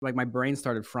like my brain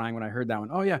started frying when I heard that one.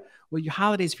 Oh yeah, well, your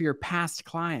holidays for your past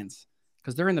clients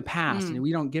because they're in the past and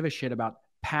we don't give a shit about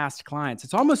past clients.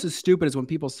 It's almost as stupid as when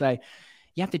people say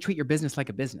you have to treat your business like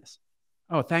a business.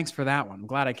 Oh, thanks for that one. I'm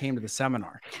glad I came to the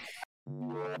seminar.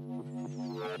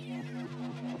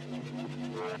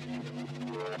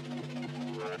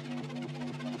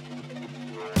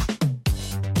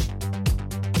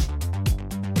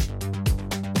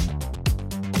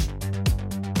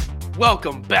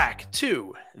 Welcome back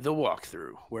to The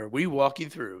Walkthrough, where we walk you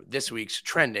through this week's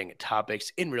trending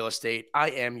topics in real estate.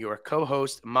 I am your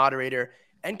co-host, moderator,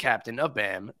 and captain of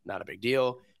BAM, not a big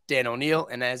deal, Dan O'Neill.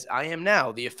 And as I am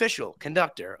now the official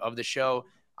conductor of the show,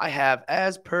 I have,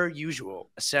 as per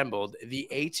usual, assembled the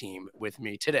A-team with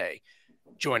me today.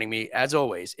 Joining me, as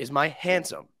always, is my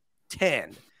handsome,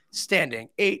 tanned, standing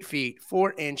 8 feet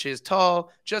 4 inches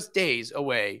tall, just days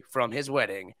away from his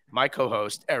wedding, my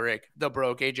co-host, Eric, the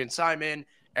broke agent Simon.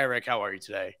 Eric, how are you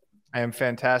today? I am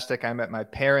fantastic. I'm at my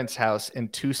parents' house in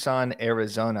Tucson,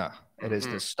 Arizona. It is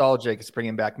nostalgic. It's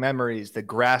bringing back memories. The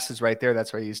grass is right there.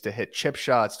 That's where I used to hit chip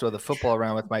shots, throw the football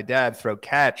around with my dad, throw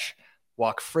catch,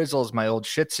 walk frizzles, my old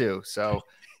Shih Tzu. So,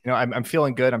 I'm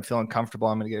feeling good. I'm feeling comfortable.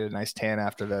 I'm going to get a nice tan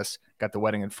after this. Got the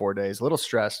wedding in 4 days. A little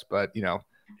stressed, but,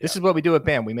 this is what we do at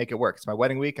BAM. We make it work. It's my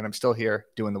wedding week, and I'm still here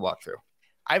doing the walkthrough.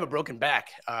 I have a broken back.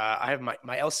 I have my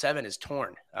L7 is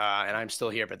torn, and I'm still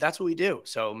here. But that's what we do.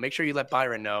 So make sure you let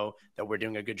Byron know that we're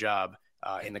doing a good job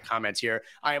in the comments here.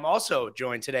 I am also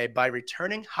joined today by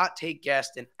returning hot take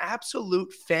guest, an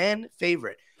absolute fan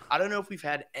favorite. I don't know if we've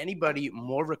had anybody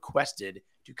more requested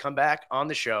to come back on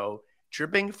the show,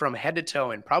 dripping from head to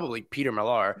toe in probably Peter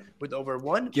Millar with over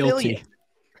 1 billion.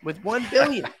 With 1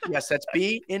 billion. Yes, that's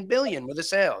B in billion with the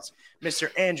sales. Mr.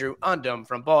 Andrew Undum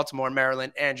from Baltimore,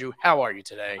 Maryland. Andrew, how are you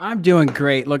today? I'm doing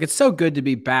great. Look, it's so good to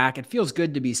be back. It feels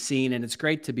good to be seen, and it's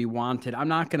great to be wanted. I'm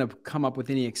not going to come up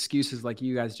with any excuses like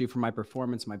you guys do for my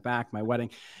performance, my back, my wedding,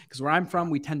 because where I'm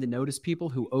from, we tend to notice people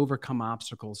who overcome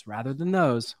obstacles rather than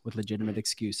those with legitimate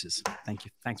excuses. Thank you.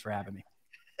 Thanks for having me.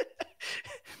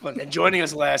 And joining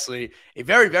us lastly, a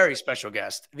very, very special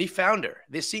guest, the founder,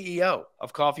 the CEO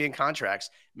of Coffee and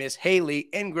Contracts, Miss Haley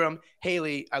Ingram.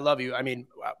 Haley, I love you. I mean,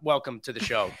 welcome to the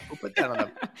show. We'll put that on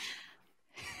the...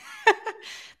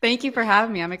 Thank you for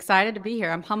having me. I'm excited to be here.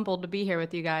 I'm humbled to be here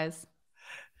with you guys.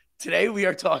 Today, we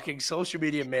are talking social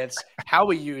media myths, how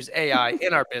we use AI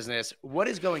in our business, what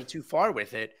is going too far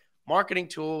with it, marketing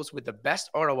tools with the best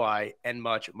ROI, and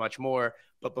much, much more.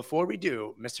 But before we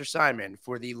do, Mr. Simon,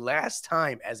 for the last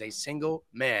time as a single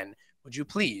man, would you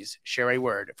please share a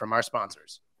word from our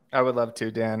sponsors? I would love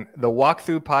to, Dan. The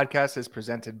Walkthrough podcast is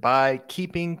presented by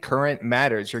Keeping Current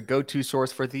Matters, your go-to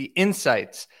source for the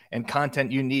insights and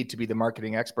content you need to be the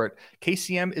marketing expert.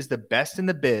 KCM is the best in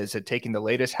the biz at taking the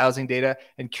latest housing data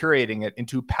and curating it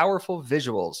into powerful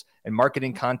visuals and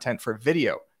marketing content for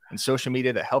video and social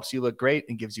media that helps you look great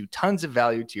and gives you tons of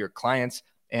value to your clients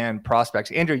and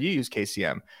prospects. Andrew, you use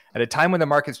KCM. At a time when the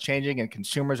market's changing and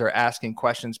consumers are asking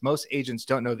questions most agents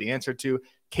don't know the answer to,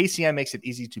 KCM makes it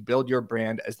easy to build your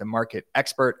brand as the market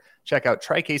expert. Check out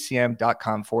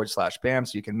trykcm.com/BAM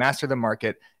so you can master the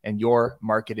market and your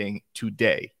marketing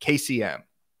today. KCM.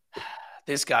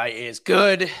 This guy is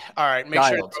good. All right. Make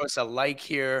sure to throw us a like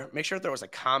here. Make sure to throw us a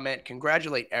comment.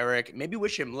 Congratulate Eric. Maybe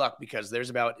wish him luck because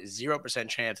there's about 0%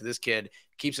 chance this kid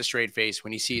keeps a straight face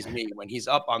when he sees me, when he's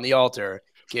up on the altar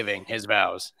giving his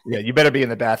vows. Yeah, you better be in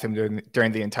the bathroom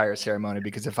during the entire ceremony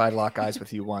because if I lock eyes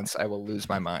with you once, I will lose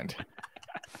my mind.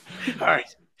 All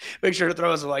right. Make sure to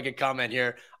throw us a like and comment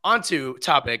here. On to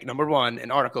topic number 1, an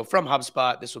article from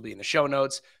HubSpot. This will be in the show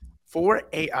notes. 4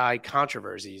 AI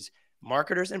controversies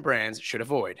marketers and brands should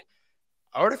avoid.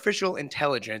 Artificial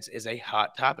intelligence is a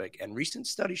hot topic, and recent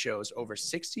study shows over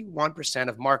 61%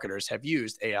 of marketers have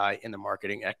used AI in the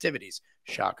marketing activities.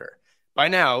 Shocker. By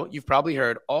now, you've probably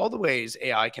heard all the ways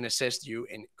AI can assist you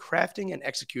in crafting and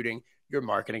executing your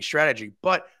marketing strategy.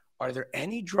 But are there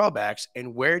any drawbacks,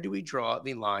 and where do we draw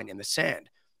the line in the sand?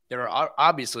 There are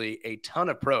obviously a ton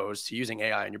of pros to using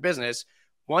AI in your business.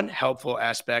 One helpful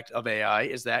aspect of AI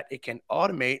is that it can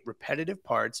automate repetitive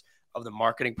parts of the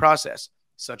marketing process,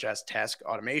 such as task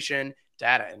automation,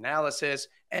 data analysis,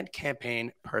 and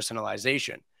campaign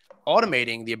personalization.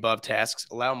 Automating the above tasks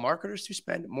allow marketers to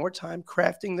spend more time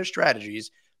crafting their strategies,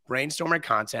 brainstorming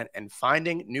content, and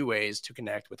finding new ways to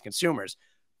connect with consumers.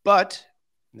 But,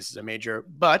 this is a major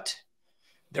but,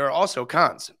 there are also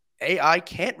cons. AI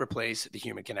can't replace the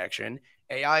human connection.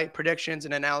 AI predictions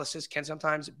and analysis can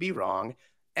sometimes be wrong,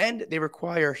 and they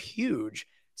require huge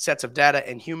sets of data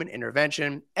and human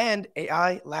intervention, and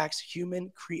AI lacks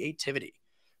human creativity.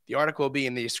 The article will be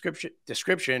in the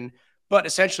description, But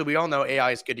essentially, we all know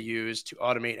AI is good to use to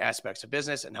automate aspects of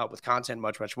business and help with content,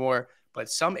 much, much more. But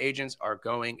some agents are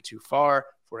going too far.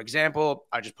 For example,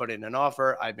 I just put in an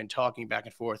offer. I've been talking back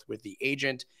and forth with the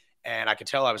agent, and I could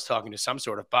tell I was talking to some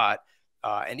sort of bot.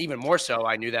 And even more so,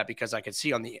 I knew that because I could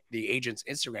see on the agent's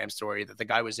Instagram story that the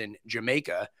guy was in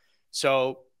Jamaica.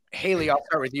 So, Haley, I'll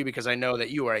start with you because I know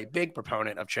that you are a big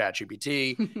proponent of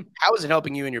ChatGPT. How is it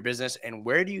helping you in your business, and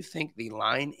where do you think the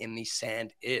line in the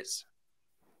sand is?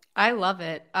 I love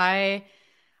it. I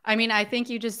mean, I think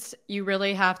you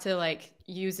really have to like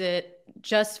use it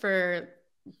just for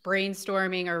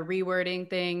brainstorming or rewording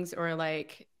things, or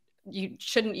like you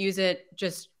shouldn't use it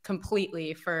just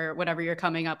completely for whatever you're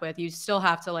coming up with. You still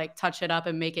have to like touch it up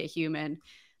and make it human.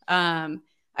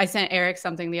 I sent Eric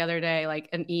something the other day, like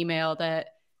an email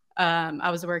that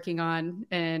I was working on,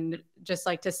 and just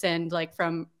like to send like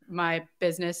from my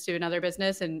business to another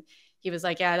business. And he was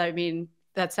like, yeah, I mean,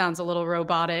 that sounds a little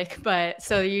robotic, but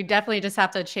so you definitely just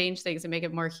have to change things and make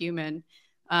it more human.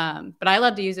 But I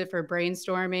love to use it for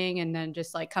brainstorming and then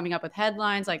just like coming up with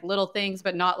headlines, like little things,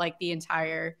 but not like the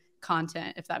entire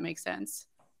content, if that makes sense.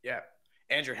 Yeah.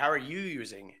 Andrew, how are you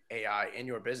using AI in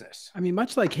your business? I mean,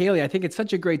 much like Haley, I think it's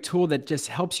such a great tool that just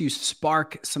helps you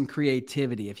spark some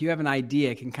creativity. If you have an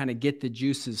idea, it can kind of get the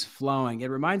juices flowing. It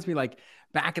reminds me like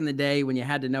back in the day when you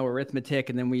had to know arithmetic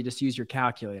and then we just use your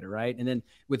calculator, right? And then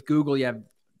with Google, you have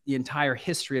the entire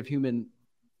history of human,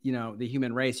 the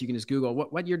human race. You can just Google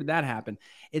what year did that happen?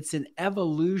 It's an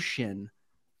evolution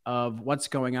of what's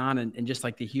going on in just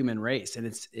like the human race. And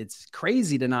it's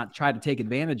crazy to not try to take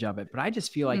advantage of it. But I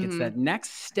just feel like it's that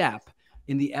next step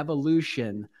in the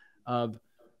evolution of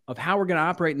how we're going to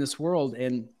operate in this world.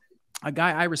 And a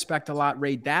guy I respect a lot,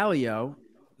 Ray Dalio,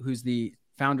 who's the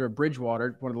founder of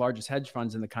Bridgewater, one of the largest hedge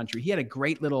funds in the country. He had a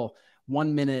great little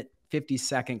 1 minute,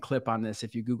 50-second clip on this.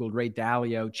 If you Googled Ray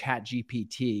Dalio,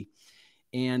 ChatGPT,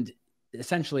 and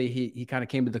essentially he kind of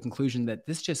came to the conclusion that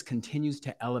this just continues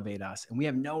to elevate us. And we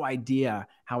have no idea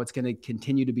how it's going to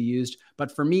continue to be used.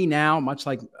 But for me now, much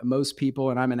like most people,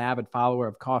 and I'm an avid follower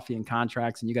of Coffee and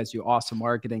Contracts, and you guys do awesome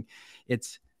marketing,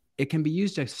 it can be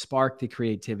used to spark the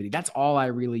creativity. That's all I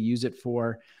really use it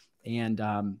for. And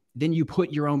then you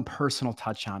put your own personal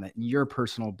touch on it and your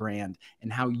personal brand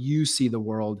and how you see the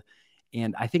world.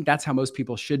 And I think that's how most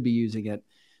people should be using it.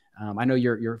 I know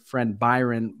your friend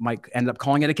Byron might end up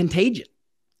calling it a contagion.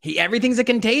 Everything's a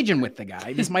contagion with the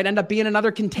guy. This might end up being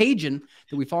another contagion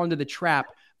that we fall into the trap.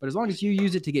 But as long as you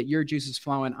use it to get your juices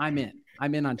flowing, I'm in.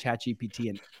 I'm in on ChatGPT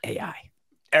and AI.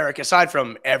 Eric, aside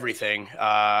from everything,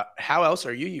 how else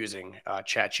are you using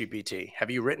ChatGPT? Have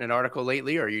you written an article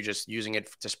lately, or are you just using it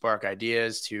to spark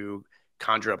ideas, to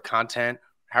conjure up content?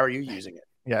 How are you using it?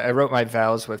 Yeah, I wrote my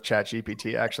vows with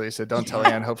ChatGPT, actually, so don't tell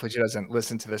Anne. Hopefully she doesn't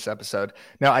listen to this episode.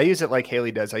 Now, I use it like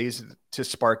Haley does. I use it to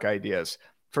spark ideas.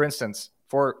 For instance,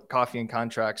 for Coffee and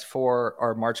Contracts, for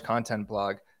our March content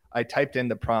blog, I typed in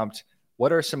the prompt,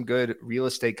 what are some good real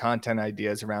estate content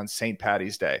ideas around St.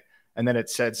 Patty's Day? And then it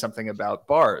said something about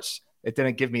bars. It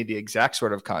didn't give me the exact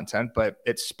sort of content, but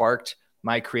it sparked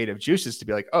my creative juices to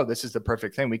be like, oh, this is the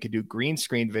perfect thing. We could do green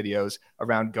screen videos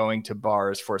around going to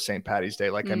bars for St. Patty's Day,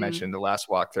 like I mentioned in the last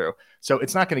walkthrough. So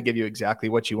it's not going to give you exactly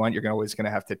what you want. You're always going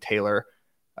to have to tailor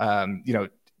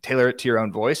it to your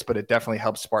own voice, but it definitely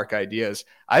helps spark ideas.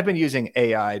 I've been using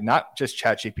AI, not just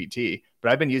ChatGPT,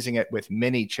 but I've been using it with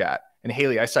mini chat. And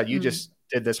Haley, I saw you just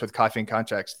did this with Coffee and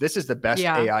Contracts. This is the best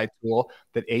AI tool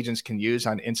that agents can use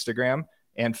on Instagram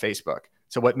and Facebook.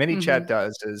 So what mini chat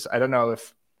does is, I don't know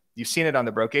if you've seen it on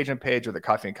the Broke Agent page or the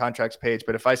Coffee and Contracts page,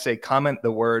 but if I say comment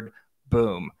the word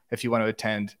boom, if you want to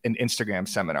attend an Instagram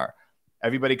seminar,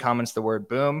 everybody comments the word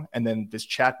boom. And then this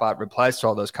chatbot replies to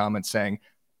all those comments saying,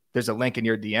 there's a link in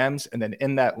your DMs. And then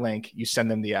in that link, you send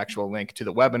them the actual link to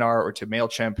the webinar or to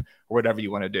MailChimp or whatever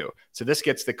you want to do. So this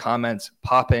gets the comments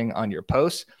popping on your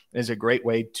posts. It is a great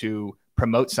way to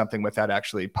promote something without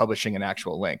actually publishing an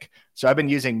actual link. So I've been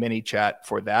using mini chat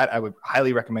for that. I would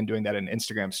highly recommend doing that in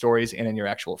Instagram stories and in your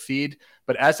actual feed.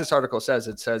 But as this article says,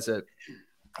 it says that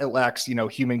it lacks,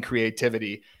 human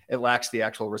creativity. It lacks the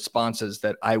actual responses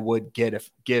that I would give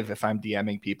if I'm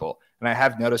DMing people. And I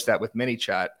have noticed that with mini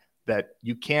chat, that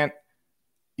you can't,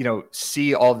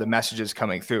 see all the messages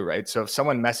coming through, right? So if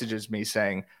someone messages me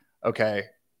saying, okay,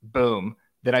 boom,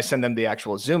 then I send them the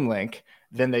actual Zoom link.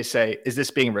 Then they say, is this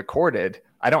being recorded?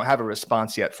 I don't have a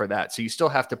response yet for that. So you still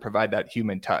have to provide that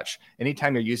human touch.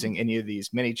 Anytime you're using any of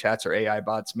these mini chats or AI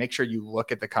bots, make sure you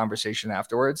look at the conversation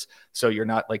afterwards. So you're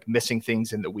not like missing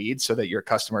things in the weeds, so that your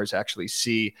customers actually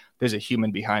see there's a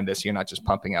human behind this. You're not just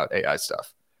pumping out AI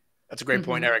stuff. That's a great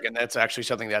point, Eric. And that's actually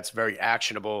something that's very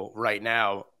actionable right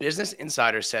now. Business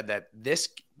Insider said that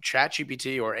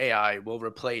ChatGPT or AI will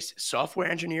replace software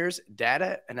engineers,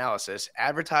 data analysis,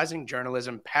 advertising,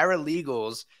 journalism,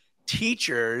 paralegals,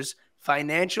 teachers,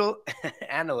 financial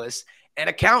analysts, and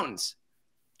accountants.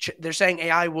 They're saying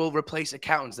AI will replace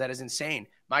accountants. That is insane.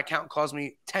 My accountant calls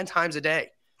me 10 times a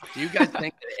day. Do you guys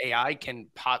think that AI can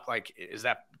is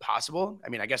that possible? I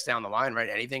mean, I guess down the line, right?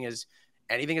 Anything is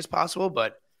possible,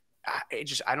 but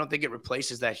I don't think it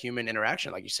replaces that human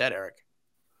interaction, like you said, Eric.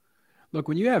 Look,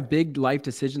 when you have big life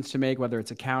decisions to make, whether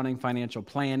it's accounting, financial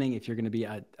planning, if you're going to be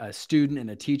a student and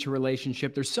a teacher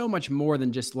relationship, there's so much more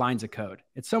than just lines of code.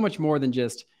 It's so much more than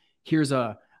just here's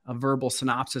a verbal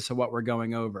synopsis of what we're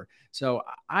going over. So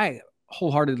I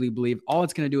wholeheartedly believe all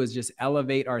it's going to do is just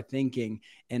elevate our thinking.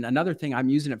 And another thing I'm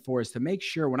using it for is to make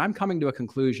sure when I'm coming to a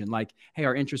conclusion, like, hey,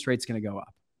 our interest rate's going to go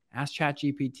up. Ask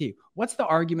ChatGPT, what's the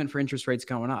argument for interest rates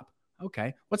going up?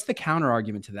 Okay. What's the counter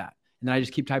argument to that? And then I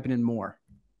just keep typing in more.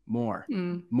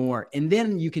 And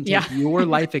then you can take your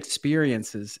life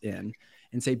experiences in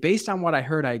and say, based on what I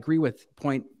heard, I agree with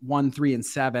point 1, 3, and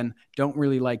 7, don't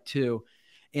really like 2.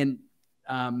 And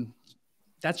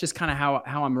that's just kind of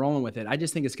how I'm rolling with it. I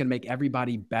just think it's going to make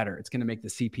everybody better. It's going to make the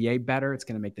CPA better. It's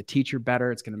going to make the teacher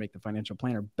better. It's going to make the financial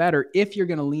planner better if you're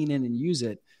going to lean in and use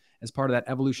it as part of that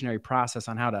evolutionary process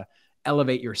on how to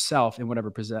elevate yourself in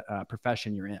whatever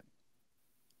profession you're in.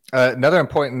 Another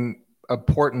important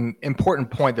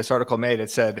point this article made, it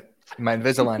said, my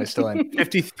Invisalign is still in,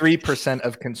 53%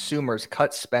 of consumers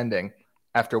cut spending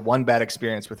after one bad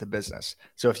experience with a business.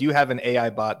 So if you have an AI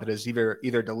bot that is either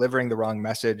delivering the wrong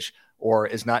message or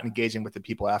is not engaging with the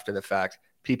people after the fact,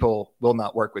 people will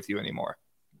not work with you anymore.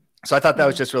 So I thought that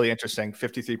was just really interesting.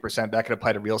 53%, that could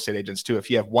apply to real estate agents too.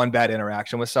 If you have one bad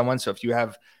interaction with someone, so if you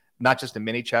have not just a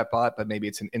mini chat bot, but maybe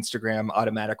it's an Instagram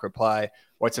automatic reply,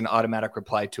 or it's an automatic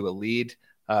reply to a lead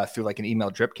through like an email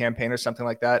drip campaign or something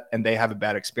like that, and they have a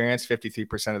bad experience,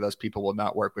 53% of those people will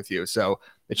not work with you. So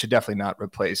it should definitely not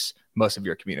replace most of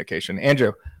your communication.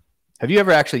 Andrew, have you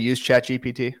ever actually used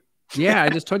ChatGPT? Yeah, I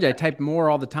just told you I type more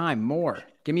all the time. More.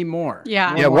 Give me more.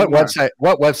 Yeah. More, What more.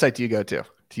 website do you go to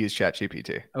use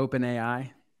ChatGPT? OpenAI.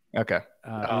 Okay.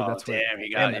 That's damn,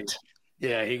 he got you.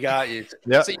 Yeah, he got you.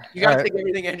 Yep. So you got to take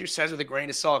everything Andrew says with a grain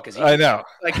of salt, because I know.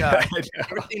 Like,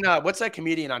 everything. What's that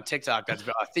comedian on TikTok? That's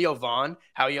Theo Vaughn.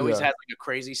 How he always has like a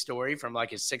crazy story from like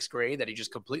his 6th grade that he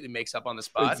just completely makes up on the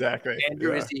spot. Exactly.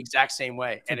 Andrew is the exact same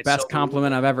way, and it's the best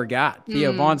compliment I've ever got.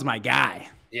 Theo Vaughn's my guy.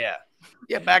 Yeah.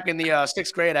 Yeah, back in the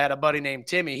 6th grade, I had a buddy named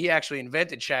Timmy. He actually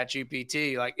invented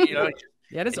ChatGPT. Like,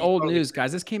 yeah, this old news,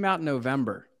 guys. This came out in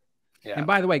November. Yeah. And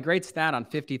by the way, great stat on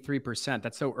 53%.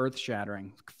 That's so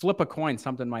earth-shattering. Flip a coin,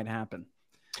 something might happen.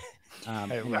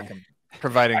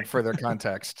 Providing further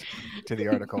context to the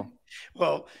article.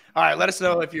 Well, all right. Let us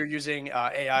know if you're using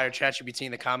AI or ChatGPT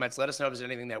in the comments. Let us know if there's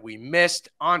anything that we missed.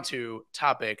 On to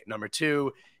topic number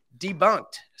 2.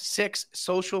 Debunked 6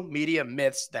 social media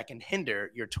myths that can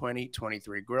hinder your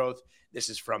 2023 growth. This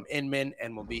is from Inman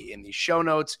and will be in the show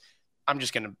notes. I'm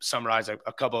just going to summarize a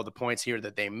couple of the points here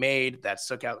that they made that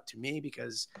stuck out to me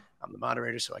because I'm the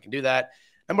moderator, so I can do that.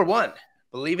 Number 1,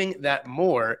 believing that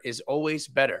more is always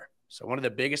better. So one of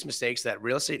the biggest mistakes that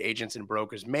real estate agents and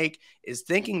brokers make is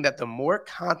thinking that the more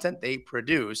content they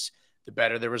produce, the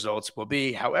better the results will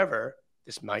be. However,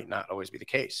 this might not always be the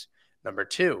case. Number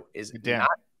 2 is not.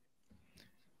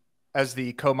 As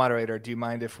the co-moderator, do you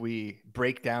mind if we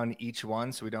break down each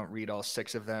one so we don't read all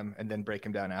 6 of them and then break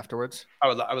them down afterwards? I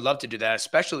would love to do that,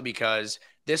 especially because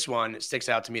this one sticks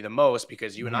out to me the most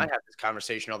because you and I have this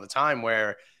conversation all the time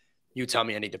where you tell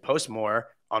me I need to post more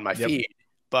on my feed,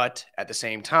 but at the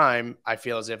same time, I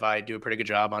feel as if I do a pretty good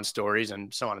job on stories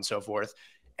and so on and so forth.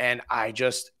 And I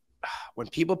just, when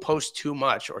people post too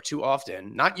much or too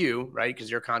often, not you, right? Because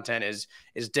your content is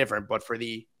different, but for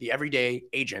the everyday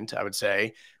agent, I would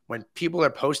say, when people are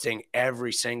posting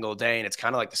every single day and it's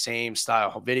kind of like the same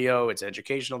style video, it's an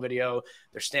educational video,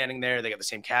 they're standing there, they got the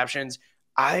same captions,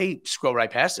 I scroll right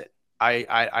past it.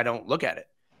 I don't look at it.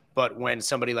 But when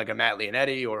somebody like a Matt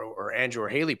Leonetti or Andrew or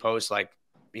Haley posts, like,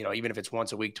 even if it's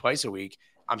once a week, twice a week,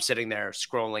 I'm sitting there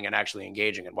scrolling and actually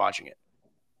engaging and watching it.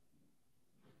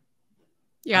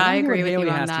 Yeah, I agree with you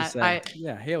on that.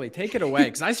 Haley, take it away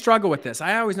because I struggle with this.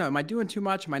 I always know, am I doing too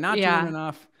much? Am I not doing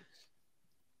enough?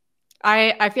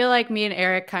 I feel like me and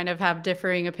Eric kind of have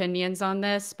differing opinions on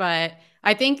this, but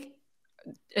I think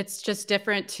it's just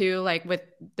different too, like with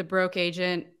the broke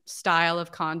agent style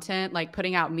of content, like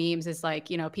putting out memes is like,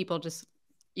 people just,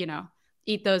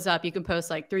 eat those up. You can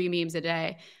post like 3 memes a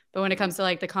day. But when it comes to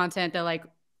like the content that like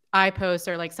I post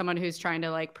or like someone who's trying to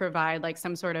like provide like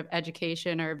some sort of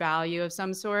education or value of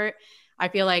some sort, I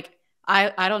feel like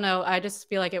I don't know. I just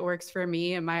feel like it works for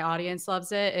me and my audience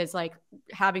loves it. Is like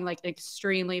having like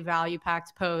extremely value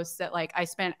packed posts that like I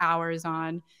spent hours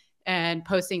on and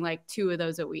posting like 2 of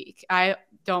those a week. I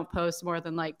don't post more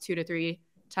than like 2 to 3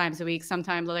 times a week,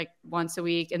 sometimes like once a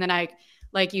week. And then I,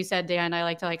 like you said, Dan, I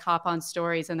like to like hop on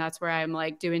stories, and that's where I'm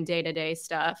like doing day-to-day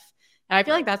stuff. And I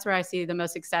feel like that's where I see the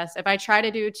most success. If I try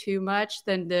to do too much,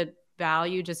 then the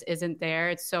value just isn't there.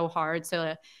 It's so hard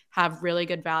to have really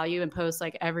good value and post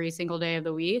like every single day of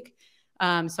the week.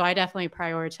 So I definitely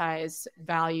prioritize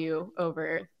value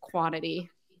over quantity.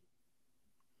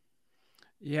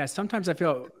 Yeah, sometimes I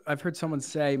feel I've heard someone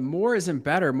say more isn't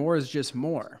better, more is just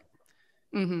more.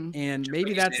 Mm-hmm. And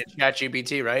maybe that's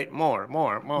ChatGPT, right? More.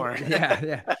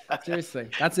 yeah. Seriously.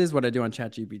 That is what I do on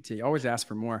ChatGPT. Always ask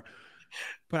for more.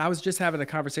 But I was just having a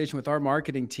conversation with our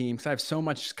marketing team because I have so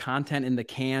much content in the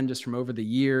can just from over the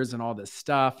years and all this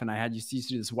stuff. And I used to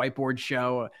do this whiteboard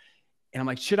show. And I'm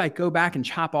like, should I go back and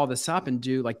chop all this up and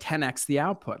do like 10x the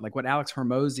output? Like what Alex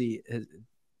Hormozy has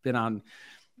been on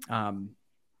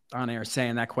air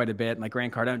saying that quite a bit. And like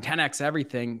Grant Cardone, 10x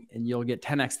everything and you'll get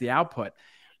 10x the output.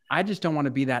 I just don't want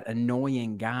to be that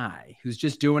annoying guy who's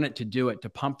just doing it, to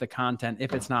pump the content.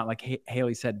 If it's not, like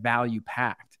Haley said, value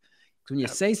packed. Because when you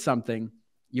say something,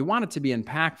 you want it to be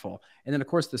impactful. And then of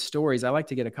course the stories, I like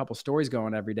to get a couple stories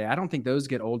going every day. I don't think those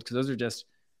get old because those are just,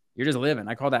 you're just living.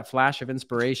 I call that flash of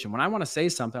inspiration. When I want to say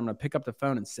something, I'm going to pick up the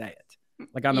phone and say it.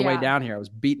 Like on the way down here, I was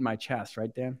beating my chest,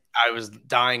 right, Dan? I was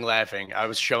dying laughing. I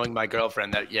was showing my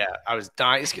girlfriend that, I was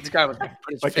dying. This guy was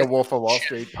like a Wolf of Wall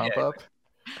Street pump up.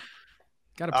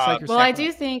 Got to psych yourself well, I up.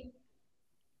 do think.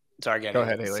 Sorry, go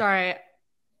ahead, Haley. Sorry.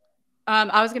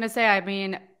 I was going to say, I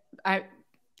mean,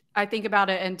 I think about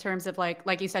it in terms of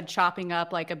like you said, chopping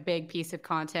up like a big piece of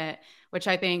content, which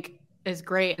I think is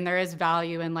great. And there is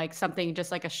value in like something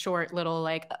just like a short little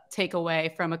like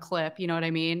takeaway from a clip. You know what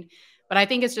I mean? But I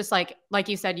think it's just like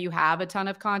you said, you have a ton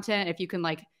of content. If you can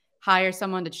like hire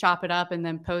someone to chop it up and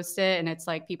then post it, and it's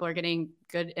like people are getting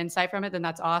good insight from it, then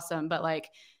that's awesome. But like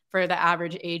for the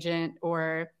average agent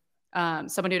or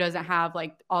someone who doesn't have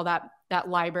like all that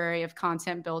library of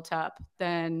content built up,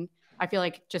 then I feel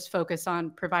like just focus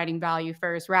on providing value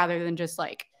first rather than just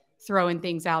like throwing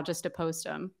things out just to post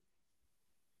them.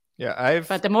 Yeah,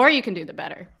 but the more you can do, the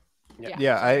better.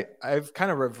 I've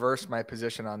kind of reversed my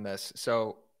position on this.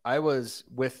 So I was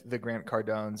with the Grant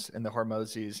Cardones and the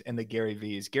Hormozys and the Gary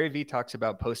V's. Gary V talks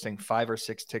about posting 5 or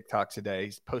 6 TikToks a day.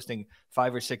 He's posting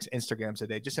 5 or 6 Instagrams a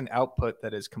day, just an output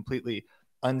that is completely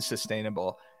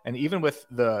unsustainable. And even with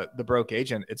the broke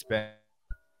agent, it's been,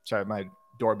 sorry, my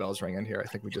doorbell's ringing here. I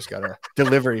think we just got a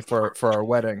delivery for our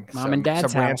wedding. Mom and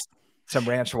Dad's house. Some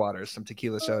ranch waters, some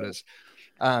tequila sodas.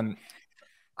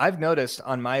 I've noticed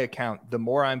on my account, the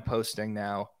more I'm posting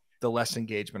now, the less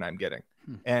engagement I'm getting.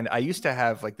 And I used to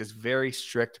have like this very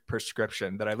strict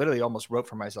prescription that I literally almost wrote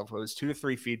for myself. It was 2 to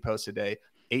 3 feed posts a day,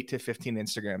 8 to 15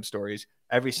 Instagram stories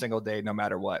every single day, no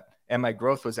matter what. And my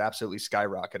growth was absolutely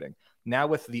skyrocketing. Now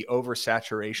with the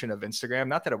oversaturation of Instagram,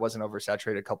 not that it wasn't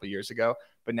oversaturated a couple of years ago,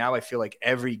 but now I feel like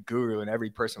every guru and every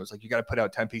person was like, you got to put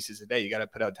out 10 pieces a day. You got to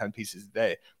put out 10 pieces a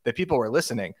day. That people were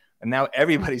listening. And now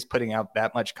everybody's putting out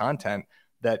that much content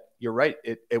that you're right.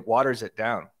 It waters it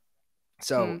down.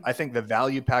 So I think the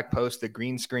value pack post, the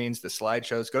green screens, the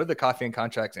slideshows, go to the Coffee and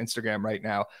Contracts Instagram right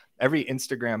now. Every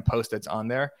Instagram post that's on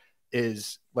there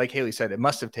is, like Haley said, it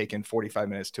must have taken 45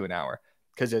 minutes to an hour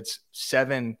because it's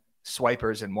 7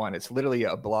 swipers in one. It's literally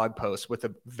a blog post with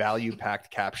a value packed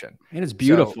caption. And it's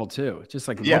beautiful too. It's just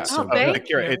like, it looks so good.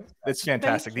 It's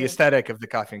fantastic. The aesthetic of the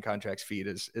Coffee and Contracts feed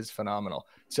is phenomenal.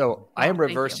 So I am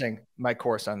reversing my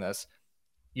course on this.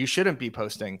 You shouldn't be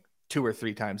posting 2 or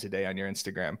 3 times a day on your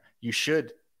Instagram. You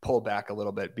should pull back a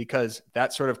little bit because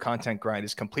that sort of content grind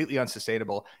is completely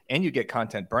unsustainable and you get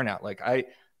content burnout. Like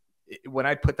when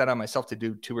I put that on myself to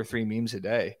do 2 or 3 memes a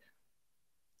day,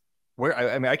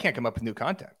 I can't come up with new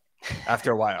content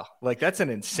after a while. Like that's an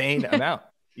insane amount,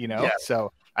 you know? Yeah.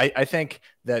 So I think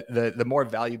that the more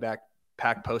value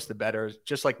pack post, the better.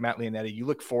 Just like Matt Leonetti, you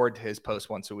look forward to his post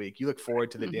once a week. You look forward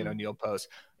to the Dan O'Neill post.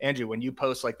 Andrew, when you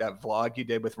post like that vlog you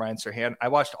did with Ryan Serhant, I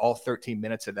watched all 13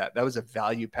 minutes of that. That was a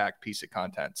value packed piece of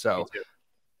content. So,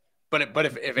 but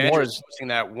if Andrew's posting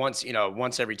that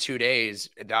once every 2 days,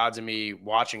 the odds of me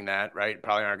watching that, right,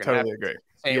 probably aren't going to totally agree.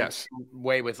 Same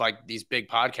way with like these big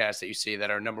podcasts that you see that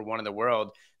are #1 in the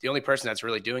world. The only person that's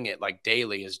really doing it like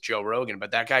daily is Joe Rogan, but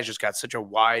that guy's just got such a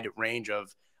wide range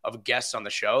of guests on the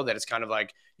show that it's kind of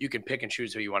like you can pick and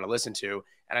choose who you want to listen to.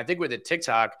 And I think with the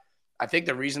TikTok, I think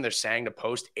the reason they're saying to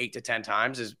post 8 to 10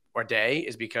 times a day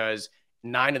is because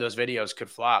 9 of those videos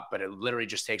could flop, but it literally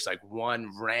just takes like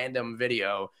one random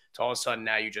video to all of a sudden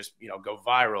now you just, go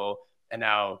viral. and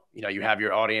now, you have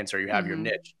your audience or you have your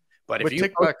niche. But with if you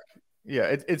TikTok,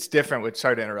 it's different.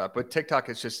 Sorry to interrupt, but TikTok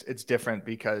it's different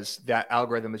because that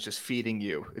algorithm is just feeding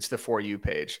you. It's the For You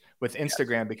page. With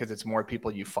Instagram, because it's more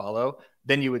people you follow,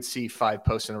 then you would see 5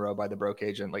 posts in a row by the broke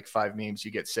agent, like 5 memes.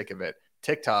 You get sick of it.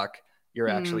 TikTok, you're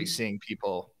actually seeing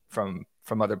people from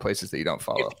other places that you don't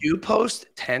follow. If you post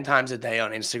 10 times a day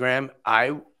on Instagram,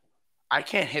 I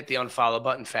can't hit the unfollow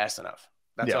button fast enough.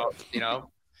 That's all,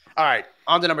 All right,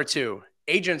 on to number 2.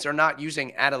 Agents are not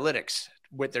using analytics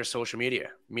with their social media,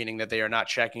 meaning that they are not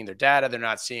checking their data. They're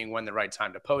not seeing when the right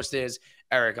time to post is.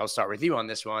 Eric, I'll start with you on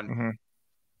this one.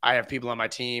 I have people on my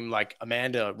team, like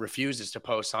Amanda refuses to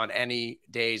post on any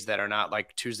days that are not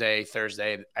like Tuesday,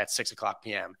 Thursday at 6:00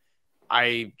 p.m.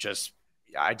 I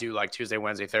do like Tuesday,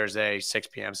 Wednesday, Thursday, 6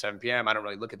 p.m., 7 p.m. I don't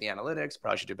really look at the analytics.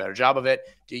 Probably should do a better job of it.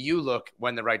 Do you look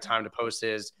when the right time to post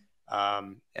is?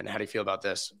 And how do you feel about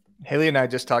this? Haley and I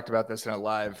just talked about this in a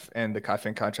live in the Coffee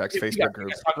and Contracts Facebook group.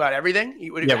 You guys talk about everything?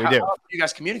 We do. How do you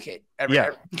guys communicate?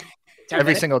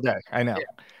 Every single day. I know.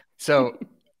 Yeah. So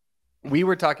we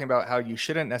were talking about how you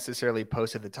shouldn't necessarily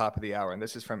post at the top of the hour. And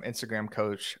this is from Instagram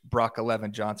coach Brock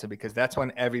 11 Johnson, because that's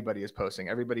when everybody is posting.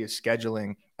 Everybody is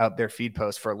scheduling out their feed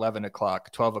posts for 11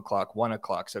 o'clock, 12 o'clock, 1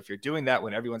 o'clock. So if you're doing that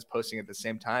when everyone's posting at the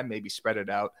same time, maybe spread it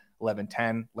out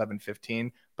 11:10,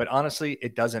 11:15. But honestly,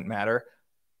 it doesn't matter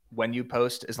when you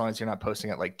post, as long as you're not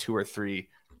posting at like 2 or 3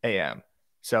 a.m.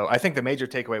 So I think the major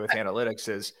takeaway with analytics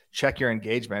is check your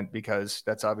engagement, because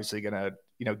that's obviously going to,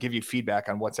 give you feedback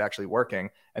on what's actually working.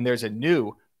 And there's a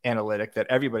new analytic that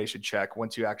everybody should check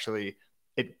once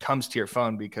it comes to your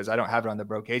phone, because I don't have it on the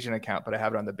broke agent account, but I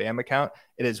have it on the BAM account.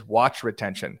 It is watch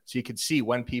retention. So you could see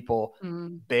when people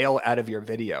bail out of your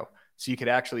video. So you could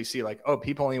actually see like, oh,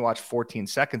 people only watch 14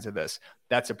 seconds of this.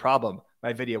 That's a problem.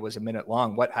 My video was a minute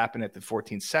long. What happened at the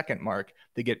 14-second mark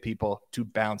to get people to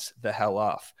bounce the hell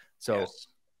off? So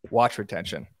watch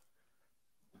retention.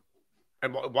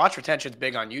 And watch retention is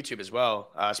big on YouTube as well,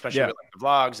 especially with like the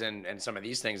vlogs and some of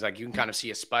these things. Like you can kind of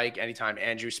see a spike anytime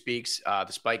Andrew speaks,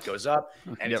 the spike goes up.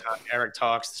 Anytime Eric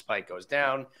talks, the spike goes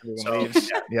down.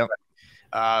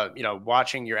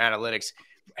 Watching your analytics.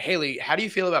 Haley, how do you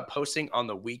feel about posting on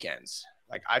the weekends?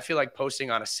 Like, I feel like posting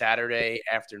on a Saturday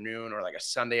afternoon or like a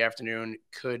Sunday afternoon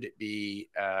could be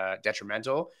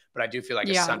detrimental, but I do feel like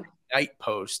a Sunday night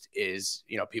post is,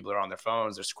 people are on their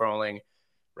phones, they're scrolling,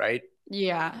 right?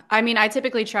 Yeah. I mean, I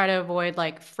typically try to avoid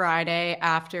like Friday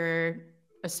after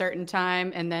a certain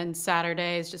time, and then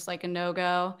Saturday is just like a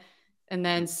no-go. And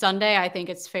then Sunday, I think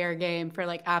it's fair game for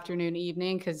like afternoon,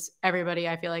 evening, because everybody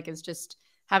I feel like is just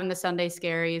having the Sunday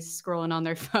scaries, scrolling on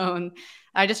their phone.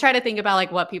 I just try to think about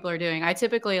like what people are doing. I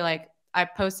typically I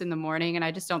post in the morning, and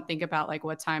I just don't think about like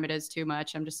what time it is too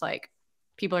much. I'm just like,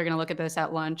 people are going to look at this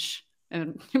at lunch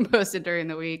and post it during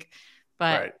the week.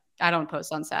 But I don't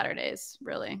post on Saturdays,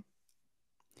 really.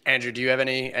 Andrew, do you have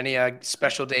any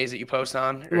special days that you post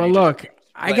on? Well, look,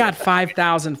 I got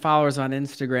 5,000 followers on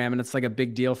Instagram, and it's like a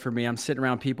big deal for me. I'm sitting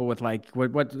around people with like,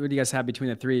 what do you guys have between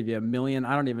the three of you? 1 million?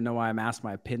 I don't even know why I'm asked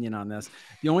my opinion on this.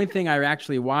 The only thing I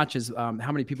actually watch is how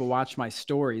many people watch my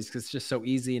stories, because it's just so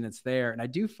easy and it's there. And I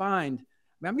do find,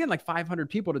 I'm getting like 500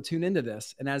 people to tune into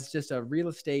this. And as just a real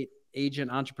estate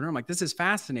agent entrepreneur, I'm like, this is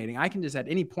fascinating. I can just at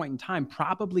any point in time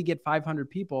probably get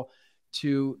 500 people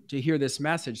to hear this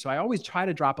message. So I always try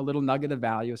to drop a little nugget of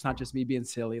value. It's not just me being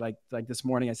silly. Like this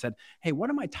morning I said, hey, what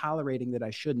am I tolerating that I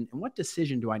shouldn't? And what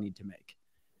decision do I need to make?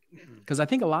 Because I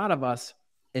think a lot of us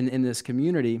in this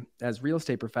community as real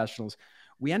estate professionals,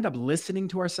 we end up listening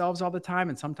to ourselves all the time.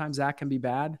 And sometimes that can be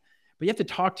bad, but you have to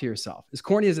talk to yourself. As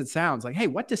corny as it sounds, like, hey,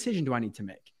 what decision do I need to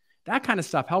make? That kind of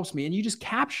stuff helps me. And you just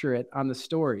capture it on the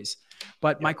stories.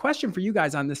 But my question for you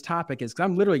guys on this topic is,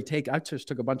 because I just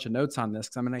took a bunch of notes on this,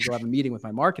 because I'm going to go have a meeting with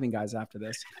my marketing guys after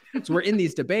this. So we're in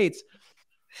these debates.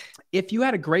 If you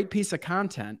had a great piece of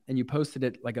content and you posted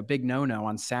it like a big no-no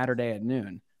on Saturday at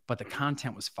noon, but the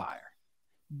content was fire,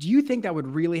 do you think that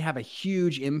would really have a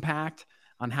huge impact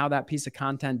on how that piece of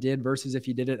content did versus if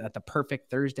you did it at the perfect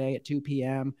Thursday at 2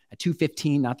 p.m., at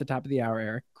 2:15, not the top of the hour,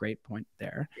 Eric? Great point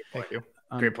there. Thank you.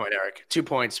 Great point, Eric. 2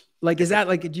 points. Like, is that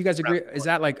like, do you guys agree? Is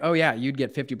that like, oh yeah, you'd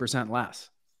get 50% less?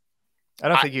 I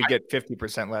don't think you'd get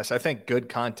 50% less. I think good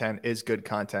content is good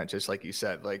content, just like you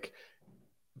said. Like,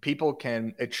 people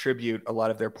can attribute a lot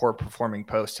of their poor performing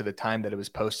posts to the time that it was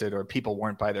posted, or people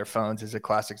weren't by their phones is a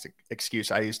classic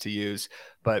excuse I used to use.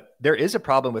 But there is a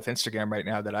problem with Instagram right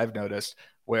now that I've noticed,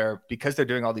 where because they're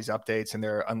doing all these updates and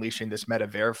they're unleashing this meta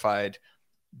verified,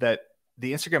 that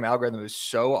the Instagram algorithm is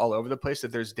so all over the place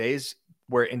that there's days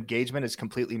where engagement is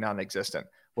completely non-existent.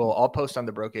 Well, I'll post on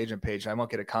the broke agent page and I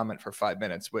won't get a comment for 5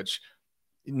 minutes, which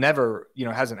never,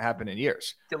 hasn't happened in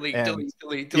years.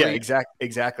 Delete. Yeah,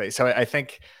 exactly. So I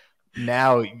think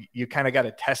now you kind of got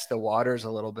to test the waters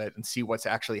a little bit and see what's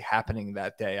actually happening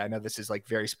that day. I know this is like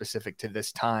very specific to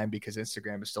this time because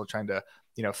Instagram is still trying to,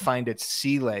 find its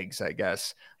sea legs, I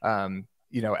guess,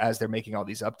 as they're making all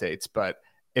these updates. But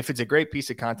if it's a great piece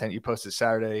of content, you post it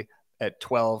Saturday at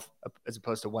 12 as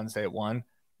opposed to Wednesday at 1,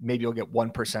 maybe you'll get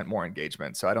 1% more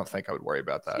engagement. So I don't think I would worry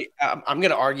about that. I'm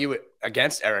going to argue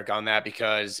against Eric on that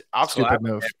because I'll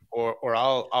collaborate or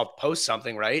I'll post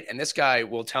something, right? And this guy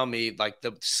will tell me like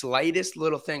the slightest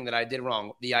little thing that I did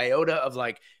wrong, the iota of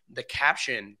like the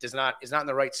caption is not in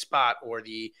the right spot, or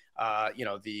the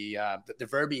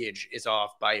verbiage is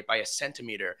off by a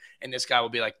centimeter. And this guy will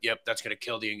be like, yep, that's going to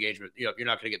kill the engagement. Yep, you're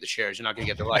not going to get the shares. You're not going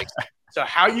to get the likes. So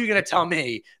how are you going to tell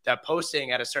me that posting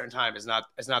at a certain time is not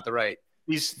the right?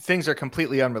 These things are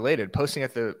completely unrelated. Posting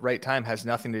at the right time has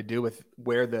nothing to do with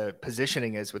where the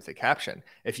positioning is with the caption.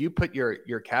 If you put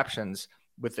your captions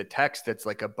with the text that's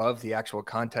like above the actual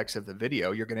context of the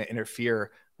video, you're going to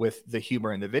interfere with the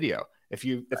humor in the video. If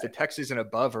the text isn't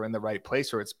above or in the right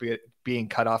place, or it's being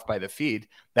cut off by the feed,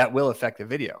 that will affect the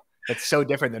video. It's so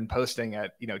different than posting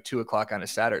at 2:00 on a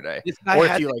Saturday. Or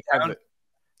if you like have the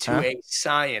a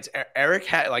science. Eric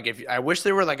had I wish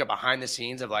there were like a behind the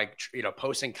scenes of like,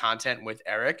 posting content with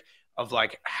Eric of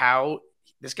like how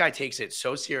this guy takes it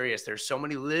so serious. There's so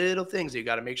many little things that you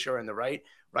got to make sure are in the right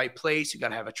place. You got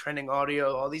to have a trending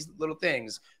audio, all these little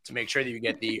things to make sure that you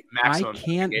get the maximum. I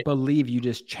can't believe you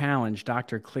just challenged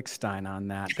Dr. Klickstein on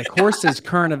that. The course is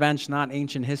current events, not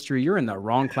ancient history. You're in the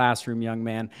wrong classroom, young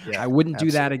man. Yeah, I wouldn't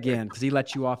do that again because he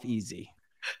let you off easy.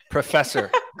 Professor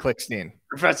Klickstein.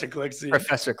 Professor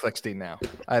Klickstein now.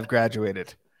 I've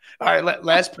graduated. All right,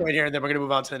 last point here, and then we're going to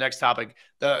move on to the next topic.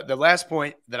 The last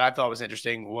point that I thought was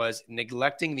interesting was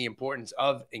neglecting the importance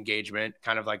of engagement,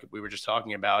 kind of like we were just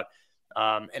talking about,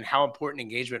 and how important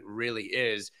engagement really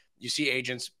is. You see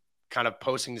agents kind of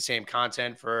posting the same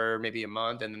content for maybe a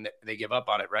month, and then they give up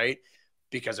on it, right?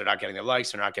 Because they're not getting the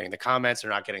likes, they're not getting the comments, they're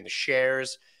not getting the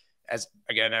shares. As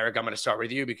again, Eric, I'm going to start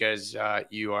with you because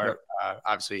you are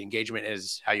obviously engagement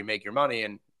is how you make your money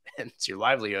and it's your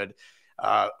livelihood.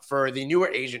 For the newer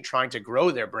agent trying to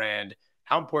grow their brand,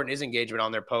 how important is engagement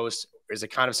on their posts? Is it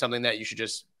kind of something that you should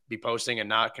just be posting and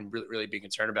not can really be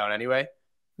concerned about anyway?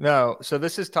 No. So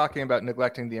this is talking about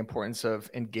neglecting the importance of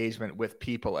engagement with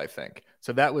people, I think.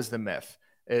 So that was the myth,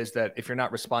 is that if you're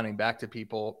not responding back to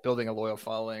people, building a loyal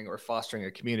following or fostering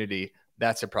a community,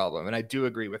 that's a problem. And I do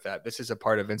agree with that. This is a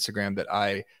part of Instagram that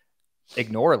I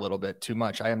ignore a little bit too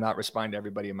much. I am not responding to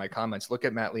everybody in my comments. Look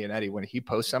at Matt Leonetti. When he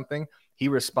posts something, he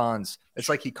responds. It's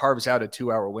like he carves out a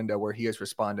 2-hour window where he is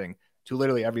responding to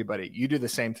literally everybody. You do the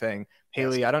same thing.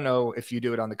 Haley, I don't know if you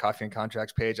do it on the Coffee and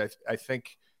Contracts page. I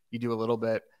think you do a little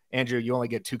bit. Andrew, you only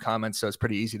get 2 comments, so it's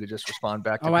pretty easy to just respond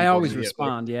back to people. I always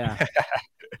respond, yeah.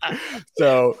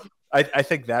 So I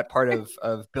think that part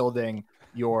of building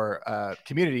your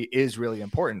community is really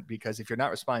important, because if you're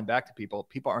not responding back to people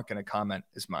aren't going to comment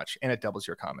as much, and it doubles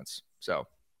your comments. So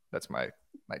that's my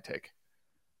take.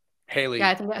 Haley,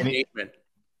 yeah,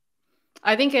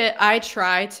 I think I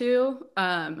try to.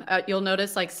 You'll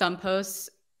notice like some posts,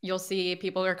 you'll see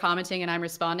people are commenting and I'm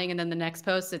responding, and then the next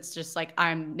post, it's just like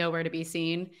I'm nowhere to be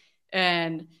seen,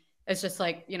 and it's just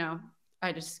like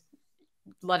I just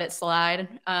let it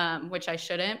slide, which I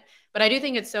shouldn't. But I do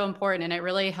think it's so important, and it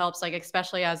really helps, like,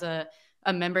 especially as a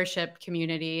membership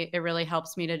community, it really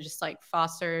helps me to just like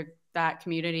foster that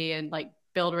community and like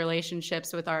build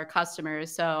relationships with our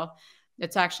customers. So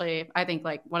it's actually, I think,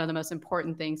 like one of the most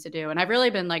important things to do. And I've really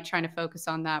been like trying to focus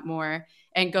on that more,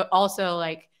 and also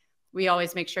like we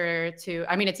always make sure to,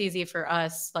 I mean, it's easy for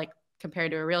us, like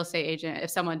compared to a real estate agent, if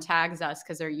someone tags us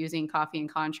because they're using Coffee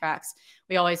and Contracts,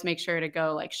 we always make sure to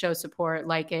go like show support,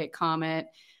 like it, comment.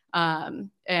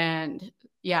 And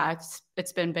yeah,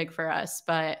 it's been big for us,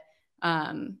 but,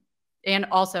 and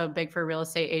also big for real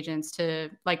estate agents to,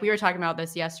 like, we were talking about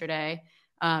this yesterday,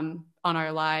 on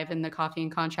our live in the Coffee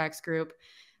and Contracts group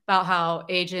about how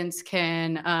agents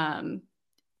can,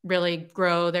 really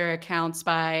grow their accounts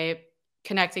by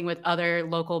connecting with other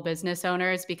local business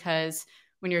owners, because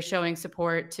when you're showing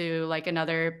support to like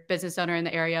another business owner in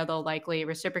the area, they'll likely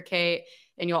reciprocate,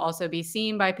 and you'll also be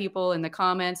seen by people in the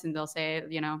comments, and they'll say,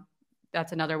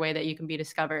 that's another way that you can be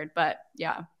discovered. But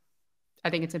yeah, I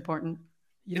think it's important.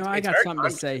 I got something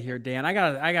to say here, Dan. I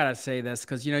gotta say this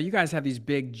because you guys have these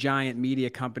big giant media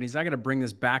companies. I got to bring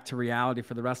this back to reality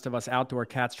for the rest of us outdoor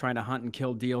cats trying to hunt and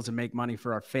kill deals and make money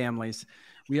for our families.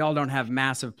 We all don't have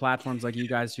massive platforms like you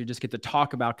guys who just get to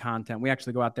talk about content. We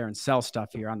actually go out there and sell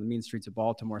stuff here on the mean streets of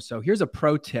Baltimore. So here's a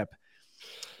pro tip.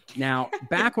 Now,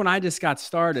 back when I just got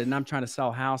started and I'm trying to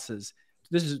sell houses,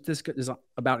 this is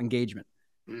about engagement.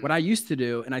 What I used to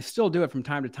do, and I still do it from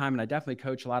time to time, and I definitely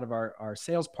coach a lot of our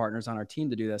sales partners on our team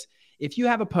to do this. If you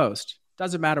have a post,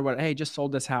 doesn't matter what, hey, just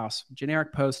sold this house,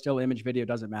 generic post, still image, video,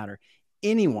 doesn't matter.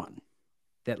 Anyone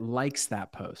that likes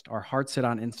that post or hearts it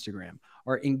on Instagram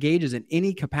or engages in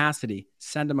any capacity,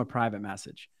 send them a private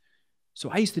message. So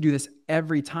I used to do this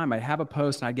every time. I'd have a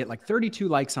post and I'd get like 32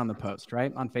 likes on the post,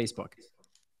 right? On Facebook.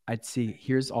 I'd see,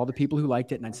 here's all the people who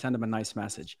liked it, and I'd send them a nice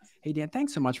message. Hey, Dan,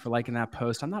 thanks so much for liking that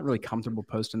post. I'm not really comfortable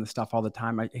posting this stuff all the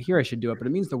time. I hear I should do it, but it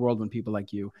means the world when people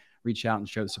like you reach out and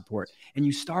show support. And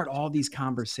you start all these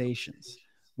conversations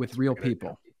with real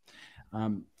people.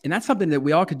 And that's something that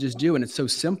we all could just do, and it's so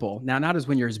simple. Now, not as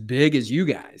when you're as big as you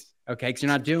guys, okay? Because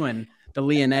you're not doing the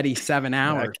Leonetti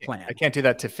 7-hour plan. I can't do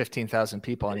that to 15,000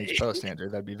 people on each post, Andrew.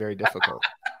 That'd be very difficult.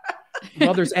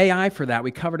 Well, there's AI for that.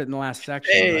 We covered it in the last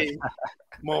section. Hey,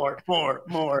 more.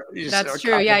 That's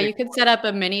true. Yeah, you could set up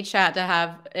a mini chat to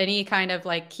have any kind of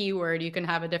like keyword you can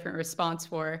have a different response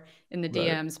for in the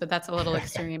DMs, but that's a little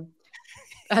extreme.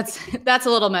 That's a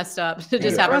little messed up to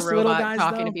just have a robot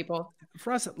talking to people.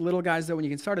 For us little guys, though, when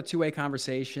you can start a two-way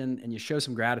conversation and you show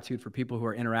some gratitude for people who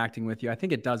are interacting with you, I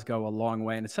think it does go a long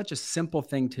way. And it's such a simple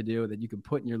thing to do that you can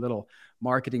put in your little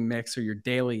marketing mix or your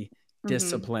daily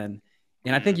discipline.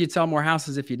 And I think you'd sell more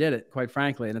houses if you did it, quite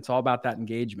frankly. And it's all about that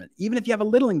engagement. Even if you have a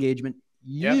little engagement,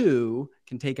 you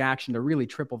can take action to really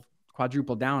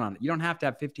quadruple down on it. You don't have to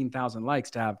have 15,000 likes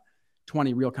to have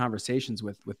 20 real conversations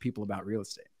with people about real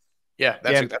estate. Yeah,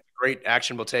 that's a great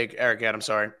action we'll take. Eric, I'm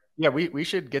sorry. Yeah, we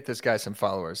should get this guy some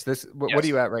followers. What are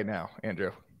you at right now,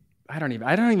 Andrew? I don't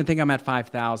even think I'm at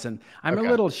 5,000. I'm a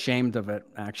little ashamed of it,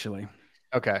 actually.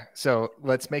 Okay, so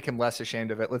let's make him less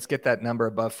ashamed of it. Let's get that number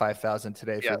above 5,000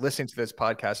 today. If you're listening to this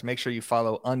podcast, make sure you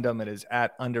follow Undem. It is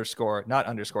at _ not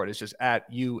underscore. It's just at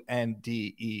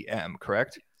UNDEM,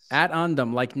 correct? At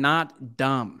Undem, like not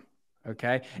dumb.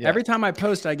 Okay. Yeah. Every time I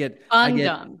post, I get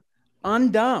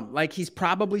undumb. Like he's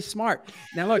probably smart.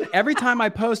 Now look, every time I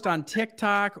post on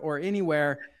TikTok or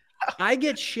anywhere, I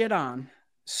get shit on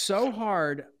so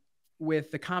hard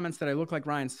with the comments that I look like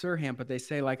Ryan Serhant, but they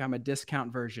say like I'm a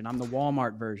discount version. I'm the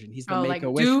Walmart version. He's the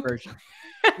Make-A-Wish version.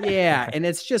 Yeah. And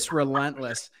it's just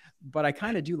relentless, but I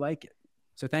kind of do like it.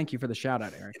 So thank you for the shout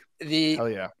out, Eric.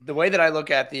 The way that I look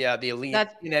at the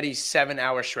Leonetti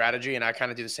 7-hour strategy, and I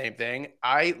kind of do the same thing.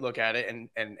 I look at it, and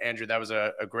Andrew, that was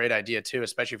a great idea too,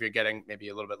 especially if you're getting maybe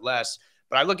a little bit less.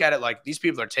 But I look at it like these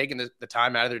people are taking the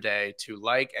time out of their day to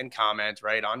like and comment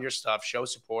right on your stuff, show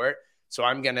support. So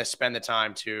I'm going to spend the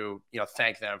time to,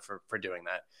 thank them for doing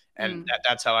that. And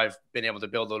that's how I've been able to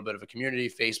build a little bit of a community,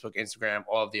 Facebook, Instagram,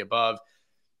 all of the above.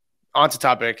 On to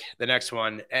topic, the next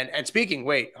one. And speaking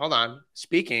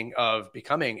of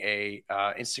becoming a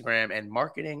Instagram and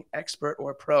marketing expert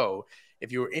or pro,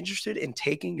 if you are interested in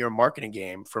taking your marketing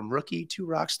game from rookie to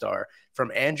rockstar,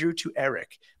 from Andrew to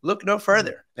Eric, look no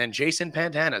further than Jason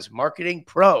Pantana's Marketing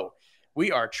Pro.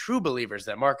 We are true believers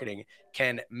that marketing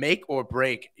can make or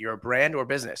break your brand or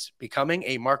business. Becoming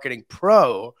a marketing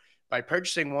pro by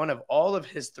purchasing one of all of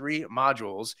his 3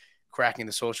 modules, Cracking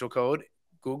the Social Code,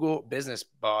 Google Business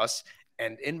Boss,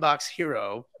 and Inbox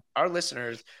Hero, our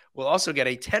listeners will also get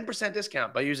a 10%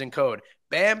 discount by using code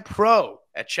BAMPRO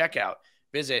at checkout.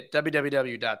 Visit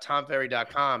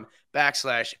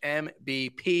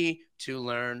www.tomferry.com/MBP to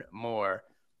learn more.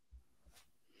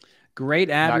 Great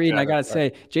ad read. And I got to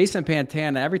say, Jason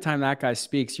Pantana, every time that guy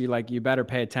speaks, you better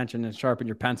pay attention and sharpen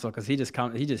your pencil because he just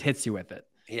hits you with it.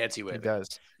 He hits you with it. He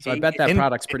does. So I bet that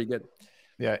product's pretty good.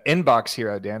 Yeah, Inbox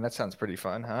Hero, Dan. That sounds pretty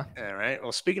fun, huh? All right.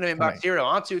 Well, speaking of Inbox Hero,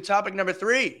 on to topic number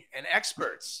 3 and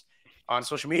experts on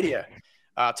social media.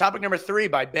 Topic number 3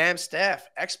 by BAM staff.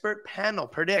 Expert panel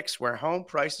predicts where home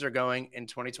prices are going in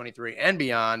 2023 and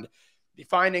beyond. The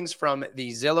findings from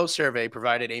the Zillow survey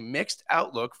provided a mixed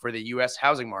outlook for the U.S.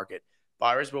 housing market.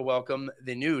 Buyers will welcome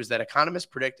the news that economists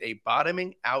predict a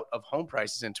bottoming out of home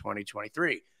prices in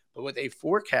 2023. But with a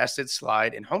forecasted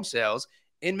slide in home sales,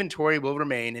 inventory will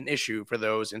remain an issue for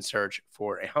those in search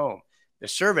for a home. The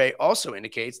survey also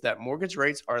indicates that mortgage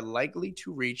rates are likely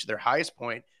to reach their highest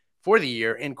point for the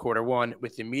year in Q1,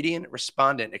 with the median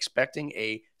respondent expecting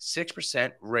a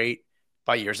 6% rate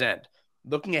by year's end.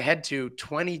 Looking ahead to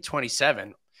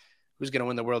 2027, who's going to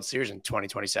win the World Series in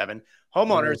 2027?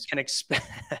 Homeowners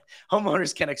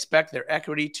can expect their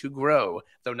equity to grow,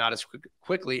 though not as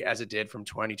quickly as it did from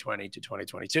 2020 to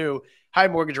 2022. High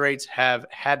mortgage rates have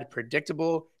had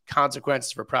predictable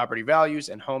consequences for property values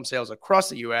and home sales across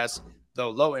the U.S.,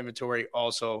 though low inventory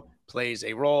also plays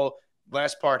a role.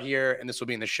 Last part here, and this will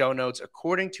be in the show notes.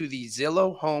 According to the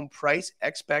Zillow home price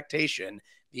expectation,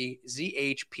 the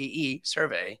ZHPE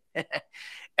survey,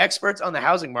 experts on the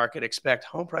housing market expect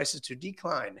home prices to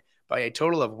decline by a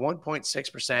total of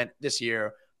 1.6% this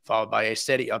year, followed by a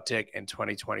steady uptick in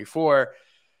 2024.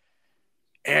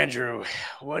 Andrew,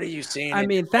 what are you seeing? I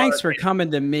mean, thanks for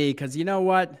coming to me, because you know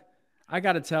what? I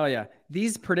got to tell you,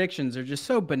 these predictions are just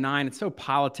so benign. It's so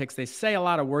politics. They say a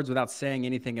lot of words without saying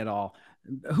anything at all.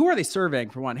 Who are they surveying,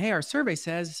 for one? Hey, our survey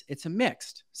says it's a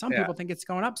mixed. Some people think it's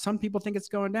going up. Some people think it's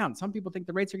going down. Some people think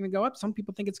the rates are going to go up. Some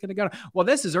people think it's going to go down. Well,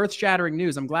 this is earth-shattering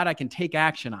news. I'm glad I can take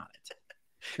action on it.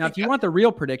 Now, if you want the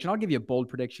real prediction, I'll give you a bold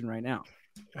prediction right now.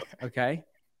 Okay?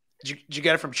 Did you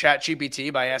get it from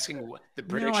ChatGPT by asking what the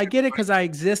prediction? No, I get it because I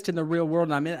exist in the real world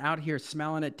and I'm out here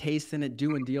smelling it, tasting it,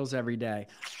 doing deals every day.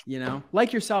 You know,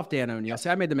 like yourself, Dan O'Neill.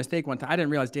 See, I made the mistake one time. I didn't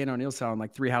realize Dan O'Neill's selling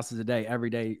like 3 houses a day, every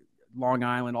day, Long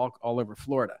Island, all over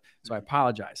Florida. So I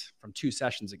apologize from 2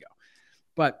 sessions ago.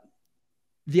 But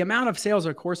the amount of sales,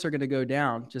 of course, are going to go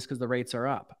down just because the rates are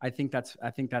up. I think that's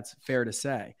fair to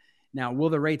say. Now, will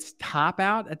the rates top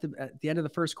out at the end of the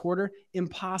first quarter?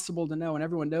 Impossible to know. And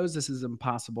everyone knows this is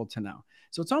impossible to know.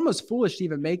 So it's almost foolish to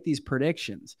even make these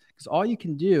predictions, because all you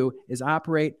can do is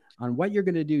operate on what you're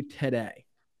going to do today.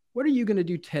 What are you going to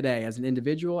do today as an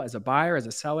individual, as a buyer, as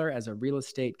a seller, as a real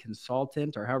estate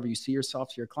consultant, or however you see yourself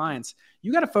to your clients?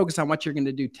 You got to focus on what you're going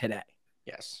to do today.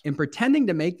 Yes. In pretending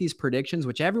to make these predictions,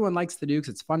 which everyone likes to do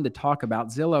because it's fun to talk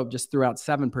about. Zillow just threw out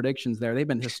 7 predictions there. They've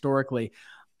been historically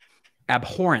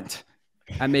abhorrent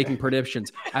at making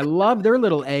predictions. I love their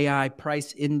little AI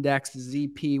price index,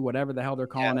 ZP, whatever the hell they're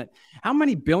calling it. How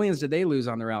many billions did they lose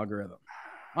on their algorithm?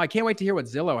 Oh, I can't wait to hear what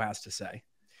Zillow has to say.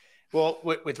 Well,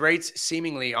 with rates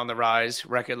seemingly on the rise,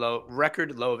 record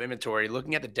low of inventory,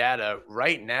 looking at the data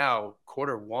right now,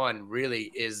 Q1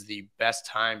 really is the best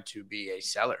time to be a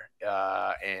seller,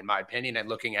 in my opinion, and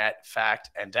looking at fact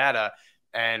and data.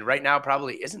 And right now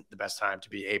probably isn't the best time to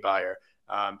be a buyer.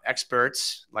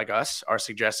 Experts like us are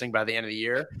suggesting by the end of the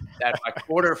year that by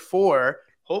Q4,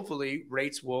 hopefully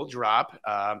rates will drop,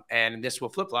 and this will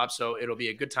flip-flop. So it'll be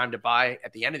a good time to buy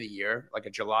at the end of the year, like a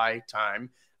July time,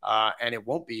 and it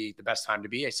won't be the best time to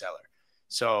be a seller.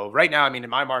 So right now, I mean, in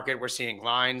my market, we're seeing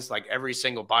lines. Like every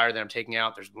single buyer that I'm taking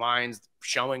out, there's lines.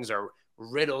 Showings are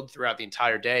riddled throughout the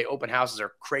entire day. Open houses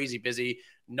are crazy busy,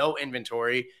 no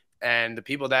inventory. And the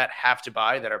people that have to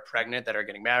buy, that are pregnant, that are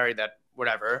getting married, that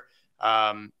whatever,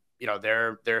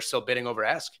 they're still bidding over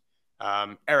ask.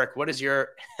 Eric, what is your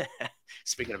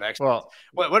speaking of experts?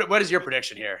 Well, what is your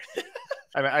prediction here?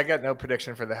 I mean, I got no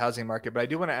prediction for the housing market, but I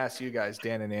do want to ask you guys,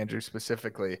 Dan and Andrew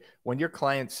specifically, when your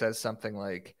client says something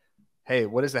like, "Hey,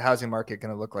 what is the housing market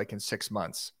going to look like in 6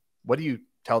 months?" What do you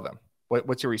tell them?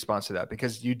 What's your response to that?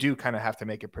 Because you do kind of have to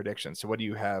make a prediction. So what do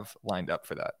you have lined up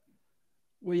for that?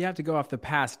 Well, you have to go off the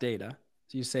past data.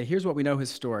 So you say, here's what we know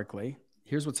historically.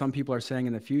 Here's what some people are saying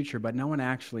in the future, but no one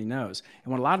actually knows.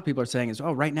 And what a lot of people are saying is,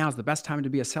 oh, right now is the best time to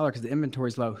be a seller because the inventory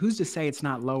is low. Who's to say it's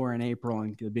not lower in April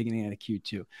and the beginning of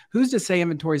Q2? Who's to say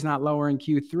inventory is not lower in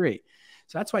Q3?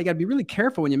 So that's why you got to be really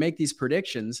careful when you make these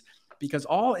predictions, because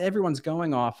all everyone's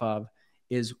going off of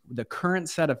is the current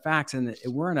set of facts, and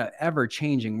we're in an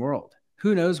ever-changing world.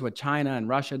 Who knows what China and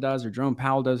Russia does or Jerome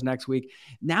Powell does next week?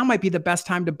 Now might be the best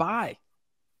time to buy.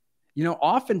 You know,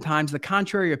 oftentimes the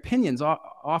contrary opinion's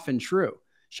often true.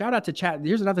 Shout out to Chat.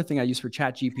 Here's another thing I use for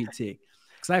ChatGPT,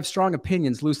 because I have strong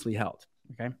opinions loosely held.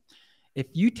 Okay. If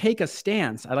you take a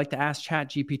stance, I like to ask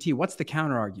ChatGPT, what's the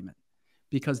counter argument?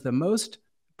 Because the most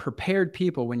prepared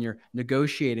people when you're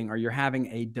negotiating or you're having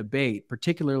a debate,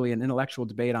 particularly an intellectual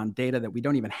debate on data that we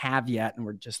don't even have yet, and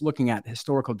we're just looking at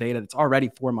historical data that's already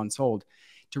 4 months old,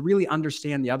 to really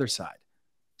understand the other side.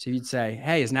 So you'd say,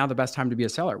 hey, is now the best time to be a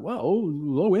seller? Well,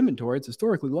 low inventory, it's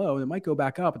historically low, and it might go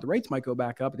back up, but the rates might go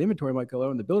back up, but the inventory might go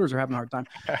low, and the builders are having a hard time.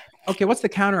 Okay, what's the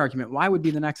counter argument? Why would be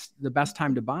the best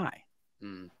time to buy?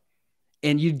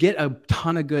 And you'd get a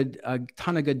ton of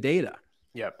good data.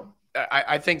 Yep.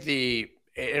 I think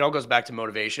it all goes back to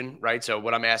motivation, right? So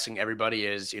what I'm asking everybody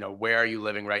is, where are you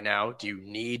living right now? Do you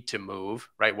need to move,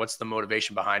 right? What's the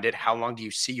motivation behind it? How long do you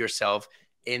see yourself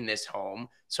in this home?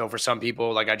 So for some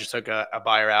people, like I just took a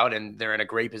buyer out and they're in a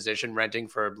great position renting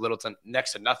for little to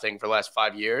next to nothing for the last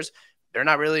 5 years. They're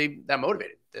not really that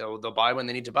motivated. They'll buy when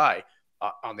they need to buy.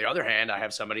 On the other hand, I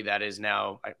have somebody that is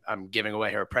now, I'm giving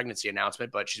away her pregnancy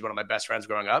announcement, but she's one of my best friends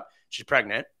growing up. She's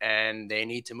pregnant and they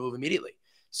need to move immediately.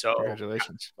 So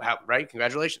congratulations. Right.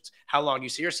 Congratulations. How long do you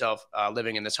see yourself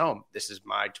living in this home? This is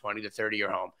my 20 to 30 year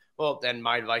home. Well, then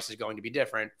my advice is going to be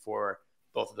different for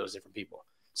both of those different people.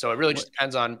 So it really just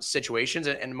depends on situations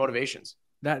and motivations.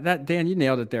 That Dan, you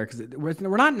nailed it there, because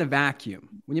we're not in a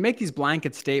vacuum. When you make these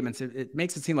blanket statements, it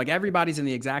makes it seem like everybody's in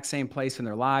the exact same place in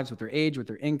their lives, with their age, with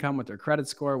their income, with their credit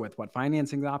score, with what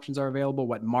financing options are available,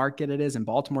 what market it is. And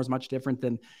Baltimore is much different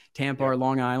than Tampa or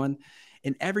Long Island.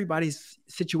 And everybody's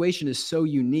situation is so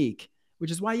unique,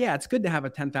 which is why, it's good to have a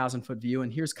 10,000-foot view.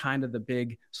 And here's kind of the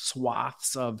big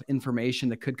swaths of information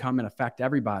that could come and affect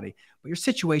everybody. But your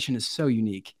situation is so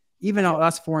unique. Even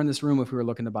us four in this room, if we were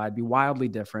looking to buy, it'd be wildly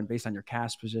different based on your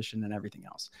cash position and everything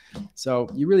else. So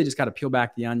you really just got to peel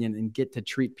back the onion and get to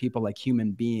treat people like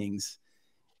human beings.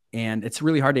 And it's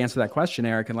really hard to answer that question,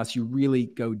 Eric, unless you really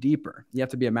go deeper. You have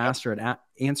to be a master at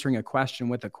answering a question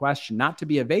with a question, not to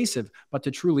be evasive, but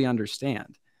to truly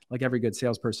understand, like every good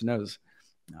salesperson knows.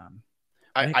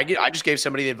 I just gave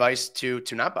somebody the advice to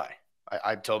not buy.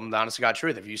 I told them the honest to God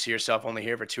truth. If you see yourself only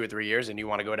here for 2 or 3 years and you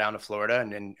want to go down to Florida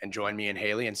and join me and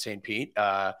Haley in St. Pete,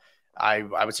 I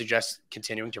would suggest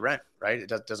continuing to rent, right?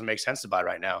 It doesn't make sense to buy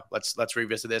right now. Let's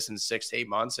revisit this in 6 to 8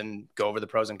 months and go over the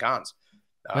pros and cons.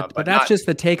 But that's just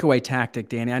the takeaway tactic,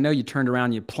 Danny. I know you turned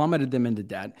around, you plummeted them into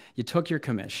debt, you took your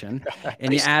commission,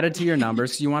 and you added to your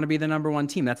numbers because you want to be the number one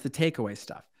team. That's the takeaway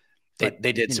stuff.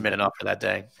 They did submit an offer that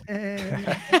day. Hey,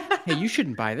 you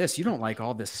shouldn't buy this. You don't like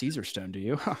all this Caesar stone, do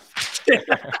you?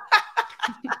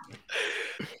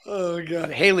 Oh God,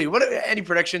 Haley, any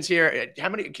predictions here?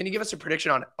 Can you give us a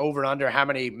prediction on over and under how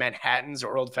many Manhattans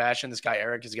or old fashioned this guy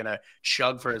Eric is going to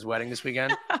chug for his wedding this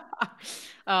weekend?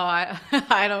 I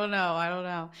don't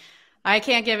know. I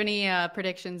can't give any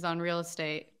predictions on real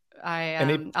estate.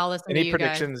 I'll listen to you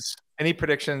guys. Any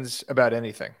predictions about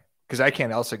anything? Because I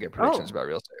can't also get predictions about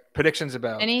real estate. Predictions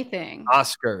about anything.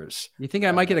 Oscars. You think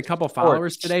I might get a couple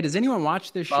followers today? Does anyone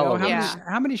watch this show?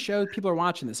 How many shows people are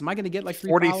watching this? Am I going to get like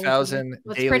 40,000?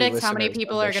 Let's predict how many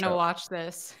people are going to watch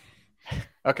this.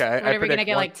 Okay. What are we going to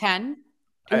get, like 10?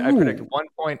 I predict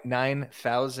 1.9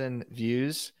 thousand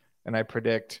views, and I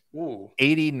predict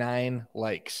 89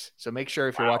 likes. So make sure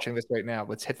if you're watching this right now,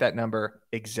 let's hit that number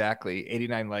exactly.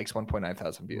 89 likes, 1.9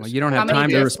 thousand views. Well, you don't have time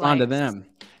to respond to them.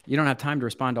 You don't have time to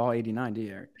respond to all 89, do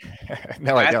you, Eric?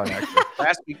 No, I don't, actually.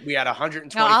 Last week we had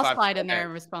 125. No, I'll slide in there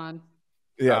and respond.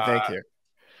 Yeah, thank you.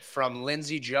 From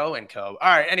Lindsay, Joe, and co. All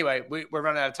right, anyway, we're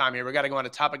running out of time here. We got to go on to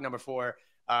topic number 4.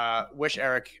 Wish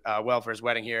Eric well for his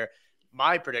wedding here.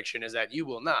 My prediction is that you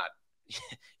will not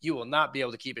be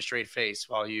able to keep a straight face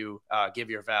while you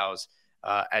give your vows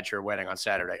at your wedding on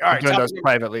Saturday. All right, I'm doing those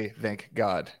privately, thank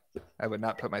God. I would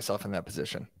not put myself in that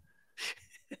position.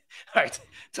 All right.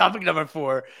 Topic number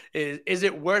 4 is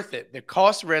it worth it? The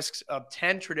cost risks of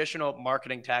 10 traditional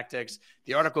marketing tactics.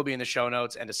 The article will be in the show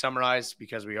notes. And to summarize,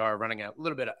 because we are running a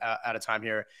little bit out of time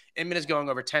here, Inman is going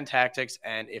over 10 tactics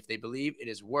and if they believe it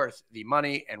is worth the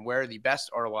money and where the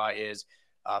best ROI is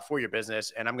for your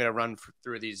business. And I'm going to run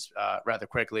through these rather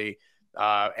quickly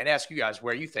and ask you guys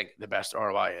where you think the best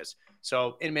ROI is.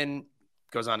 So Inman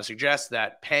goes on to suggest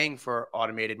that paying for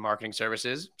automated marketing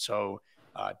services, so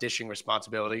dishing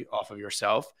responsibility off of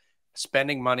yourself,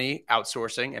 spending money,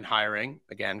 outsourcing and hiring,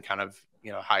 again, kind of,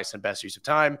 highest and best use of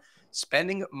time,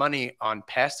 spending money on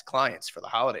past clients for the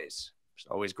holidays. There's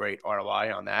always great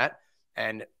ROI on that,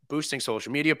 and boosting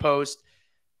social media posts,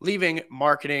 leave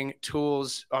marketing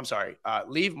tools and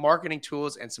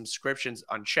subscriptions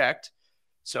unchecked.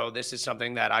 So this is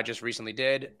something that I just recently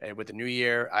did with the new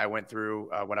year. I went through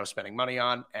what I was spending money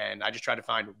on, and I just tried to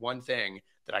find one thing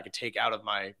that I could take out of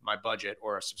my budget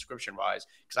or a subscription wise,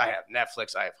 because I have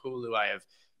Netflix, I have Hulu, I have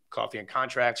Coffee and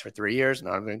Contracts for 3 years,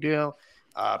 not a big deal,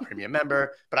 premium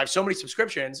member, but I have so many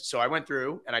subscriptions. So I went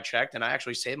through and I checked, and I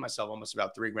actually saved myself almost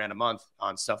about $3,000 a month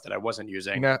on stuff that I wasn't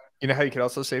using. You know how you could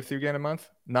also save $3,000 a month?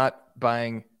 Not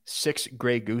buying 6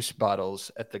 Grey Goose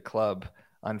bottles at the club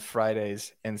on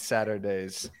Fridays and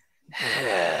Saturdays.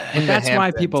 And that's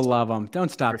why people love them.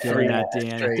 Don't stop doing that,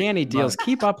 Danny. Danny deals.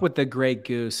 Keep up with the Grey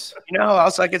Goose.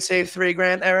 Also I could save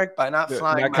 $3,000, Eric, by not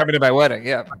flying. Not coming to my wedding.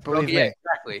 Yeah, believe me.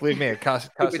 Exactly. Believe me, it costs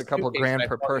a couple grand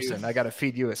per person. I got to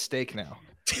feed you a steak now.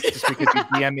 Just because you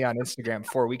DM me on Instagram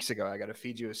 4 weeks ago, I got to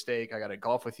feed you a steak. I got to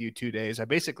golf with you 2 days. I'm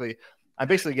basically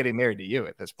getting married to you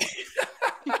at this point.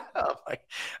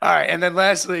 All right, and then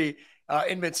lastly,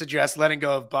 Inman suggests letting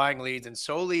go of buying leads and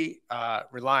solely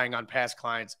relying on past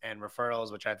clients and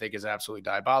referrals, which I think is absolutely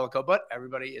diabolical, but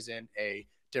everybody is in a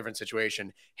different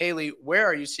situation. Haley, where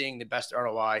are you seeing the best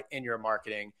ROI in your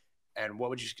marketing, and what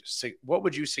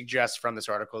would you suggest from this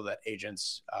article that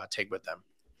agents take with them?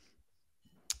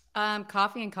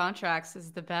 Coffee and Contracts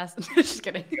is the best. Just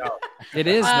kidding. It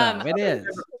is, though. It is.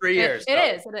 3 years. It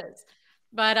is.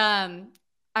 But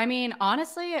I mean,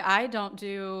 honestly, I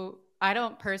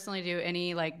don't personally do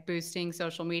any like boosting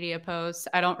social media posts.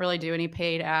 I don't really do any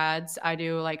paid ads. I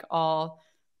do like all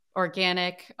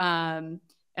organic. And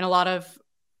a lot of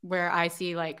where I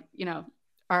see like,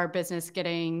 our business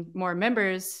getting more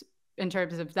members in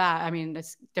terms of that, I mean,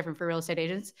 it's different for real estate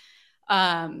agents,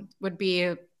 would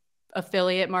be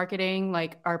affiliate marketing,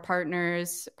 like our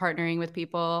partners partnering with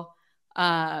people.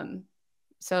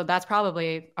 So that's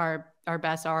probably our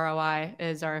best ROI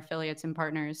is our affiliates and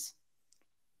partners.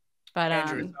 But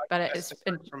Andrew, it's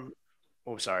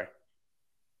sorry.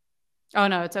 Oh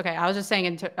no, it's okay. I was just saying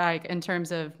in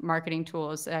terms of marketing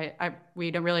tools,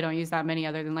 we don't use that many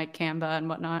other than like Canva and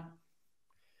whatnot.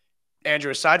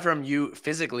 Andrew, aside from you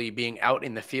physically being out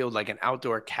in the field like an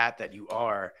outdoor cat that you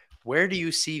are, where do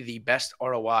you see the best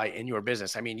ROI in your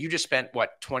business? I mean, you just spent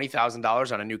what,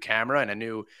 $20,000 on a new camera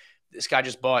and this guy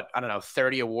just bought, I don't know,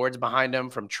 30 awards behind him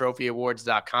from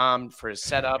trophyawards.com for his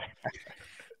setup.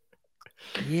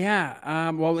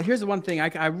 Yeah. Well, here's the one thing.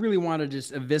 I really want to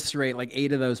just eviscerate like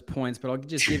 8 of those points, but I'll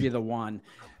just give you the one.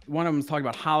 One of them is talking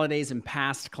about holidays and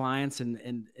past clients. And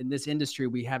in this industry,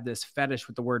 we have this fetish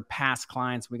with the word past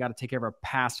clients. We got to take care of our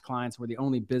past clients. We're the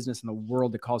only business in the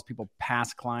world that calls people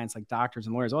past clients, like doctors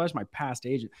and lawyers. Oh, that's my past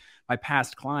agent, my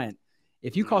past client.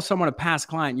 If you call someone a past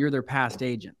client, you're their past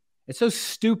agent. It's so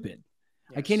stupid.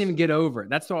 Yes. I can't even get over it.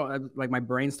 That's all. Like my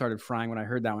brain started frying when I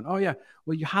heard that one. Oh yeah.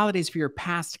 Well, you holidays for your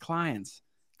past clients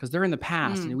because they're in the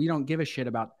past and we don't give a shit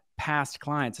about past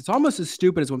clients. It's almost as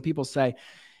stupid as when people say,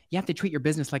 you have to treat your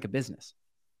business like a business.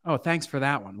 Oh, thanks for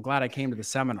that one. I'm glad I came to the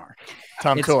seminar.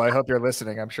 Tom Cool, I hope you're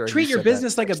listening. I'm sure. Treat your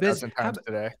business like a business.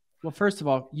 Today. Well, first of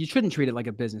all, you shouldn't treat it like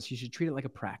a business. You should treat it like a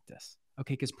practice.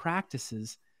 Okay, because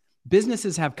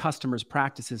businesses have customers,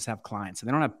 practices have clients, and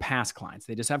they don't have past clients.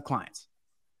 They just have clients.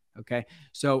 Okay,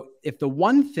 so if the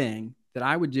one thing that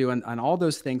I would do on all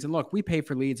those things, and look, we pay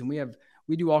for leads and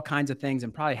we do all kinds of things,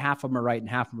 and probably half of them are right and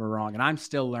half of them are wrong, and I'm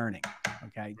still learning.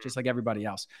 Okay, just like everybody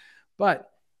else, but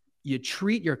you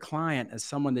treat your client as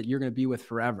someone that you're going to be with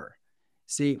forever.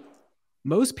 See,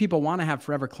 most people want to have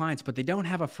forever clients, but they don't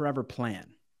have a forever plan,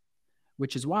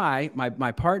 which is why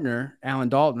my partner, Alan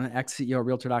Dalton, ex-CEO of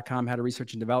Realtor.com, head of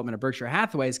research and development at Berkshire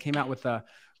Hathaway, came out with a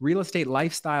real estate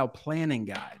lifestyle planning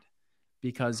guide,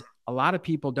 because a lot of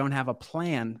people don't have a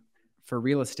plan for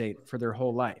real estate for their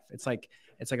whole life. It's like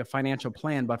a financial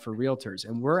plan, but for realtors.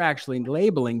 And we're actually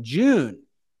labeling June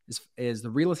is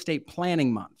the real estate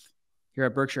planning month here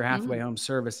at Berkshire Hathaway Home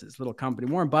Services, little company.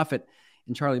 Warren Buffett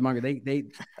and Charlie Munger,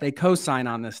 they co-sign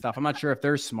on this stuff. I'm not sure if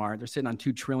they're smart. They're sitting on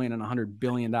 $2 trillion and $100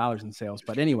 billion in sales.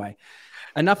 But anyway,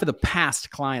 enough of the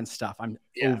past client stuff. I'm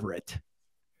over it.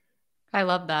 I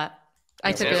love that.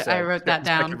 I wrote that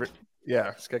down.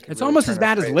 Yeah. It's almost as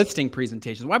bad as listing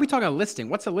presentations. Why are we talking about listing?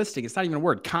 What's a listing? It's not even a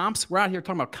word. Comps. We're out here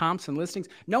talking about comps and listings.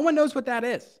 No one knows what that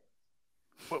is.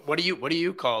 What do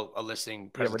you call a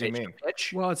listing presentation? What do you mean?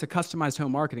 Pitch? Well, it's a customized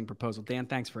home marketing proposal. Dan,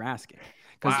 thanks for asking.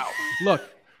 Wow. Look,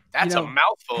 that's a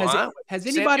mouthful. Has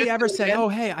anybody ever said, "Oh,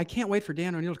 hey, I can't wait for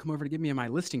Dan O'Neill to come over to give me my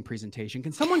listing presentation.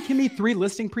 Can someone give me 3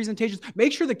 listing presentations?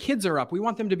 Make sure the kids are up. We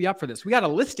want them to be up for this. We got a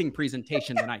listing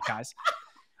presentation tonight, guys."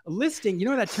 A listing, you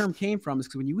know where that term came from is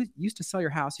because when you used to sell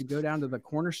your house, you'd go down to the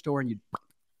corner store and you'd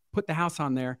put the house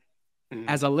on there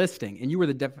as a listing, and you were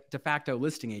the de facto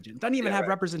listing agent. It doesn't even have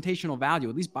representational value.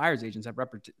 At least buyer's agents have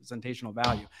representational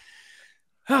value.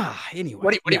 Anyway.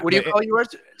 What do you call yours?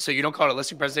 So you don't call it a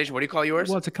listing presentation. What do you call yours?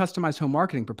 Well, it's a customized home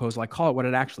marketing proposal. I call it what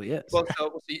it actually is. Well,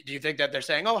 so do you think that they're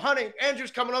saying, "Oh, honey,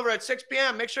 Andrew's coming over at 6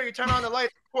 p.m. Make sure you turn on the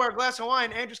lights, pour a glass of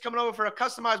wine. Andrew's coming over for a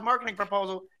customized marketing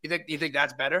proposal." You think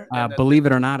that's better? Believe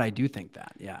it or not, I do think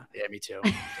that. Yeah. Yeah, me too.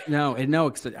 No. I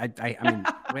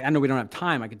mean, I know we don't have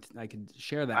time. I could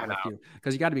share that with you,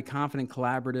 because you got to be confident,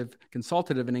 collaborative,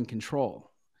 consultative, and in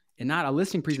control. And not a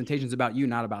listing presentation is about you,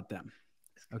 not about them.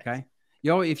 Okay.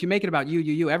 If you make it about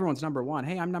you, everyone's number one.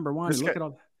 Hey, I'm number one. Look at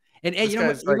all. And you know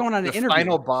what? You're going on an interview.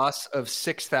 Final boss of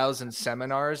 6,000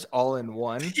 seminars all in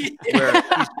one, where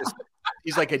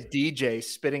he's like a DJ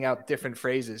spitting out different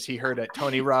phrases he heard at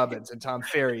Tony Robbins and Tom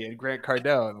Ferry and Grant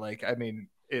Cardone. Like, I mean,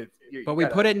 but we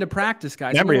put it into practice,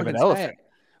 guys. Memory of an elephant.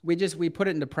 We put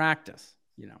it into practice.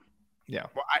 Yeah.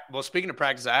 Well, speaking of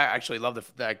practice, I actually love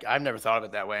that. I've never thought of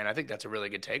it that way, and I think that's a really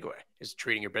good takeaway: is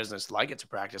treating your business like it's a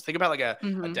practice. Think about like a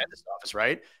dentist office,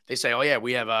 right? They say, "Oh yeah,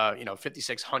 we have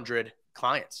 5,600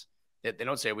 clients." They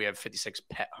don't say we have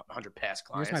 5,600 past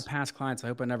clients. Here's my past clients. I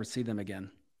hope I never see them again.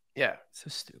 Yeah, so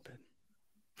stupid.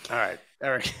 All right,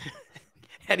 Eric.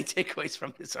 Any takeaways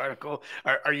from this article?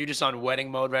 Are you just on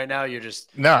wedding mode right now? You're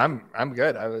just no. I'm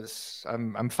good.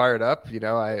 I'm fired up.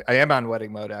 I am on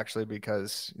wedding mode actually,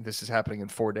 because this is happening in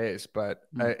 4 days. But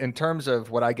in terms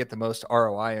of what I get the most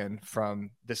ROI in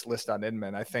from this list on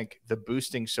Inman, I think the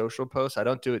boosting social posts. I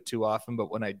don't do it too often,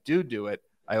 but when I do it,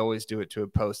 I always do it to a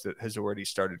post that has already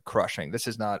started crushing. This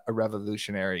is not a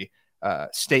revolutionary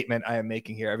statement I am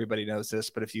making here. Everybody knows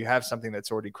this, but if you have something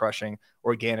that's already crushing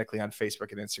organically on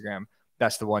Facebook and Instagram,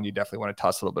 that's the one you definitely want to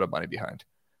toss a little bit of money behind.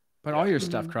 But all your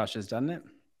stuff crushes, doesn't it?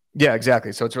 Yeah,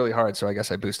 exactly. So it's really hard. So I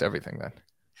guess I boost everything then.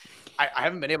 I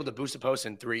haven't been able to boost a post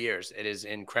in 3 years. It is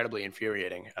incredibly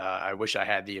infuriating. I wish I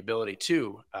had the ability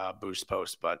to boost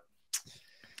posts, but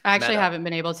I actually haven't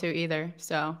been able to either.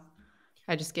 So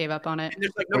I just gave up on it.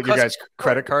 Like no you guys'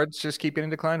 credit cards just keep getting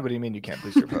declined? What do you mean you can't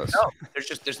boost your posts? No,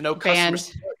 there's no customer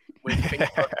support with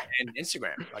Facebook and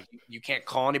Instagram. Like you can't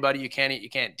call anybody. You can't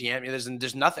DM me.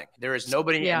 There's nothing. There is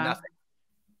nobody and nothing.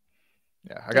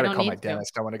 Yeah, I got to call my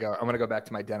dentist. I want to go back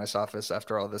to my dentist's office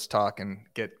after all this talk and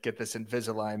get this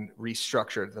Invisalign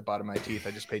restructured at the bottom of my teeth.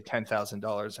 I just paid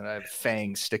 $10,000 and I have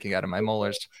fangs sticking out of my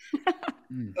molars.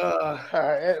 All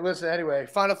right. Listen, anyway,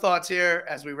 final thoughts here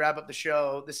as we wrap up the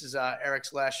show. This is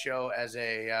Eric's last show as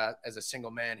a single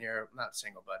man here. Not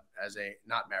single, but as a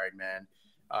not married man.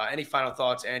 Any final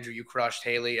thoughts? Andrew, you crushed.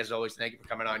 Haley, as always, thank you for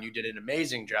coming on. You did an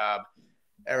amazing job.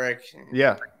 Eric,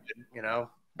 yeah.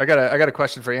 I got a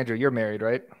question for Andrew. You're married,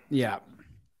 right? Yeah.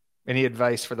 Any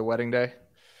advice for the wedding day?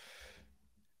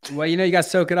 Well, you got to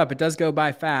soak it up. It does go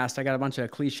by fast. I got a bunch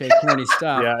of cliche, corny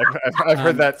stuff. Yeah, I've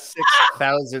heard that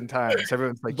 6,000 times.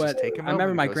 Everyone's like, just take him. I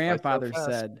remember my grandfather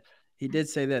said, he did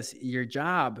say this: your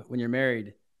job when you're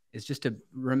married is just to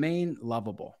remain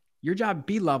lovable. Your job,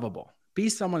 be lovable. Be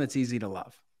someone that's easy to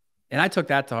love. And I took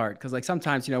that to heart because, like,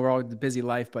 sometimes we're all the busy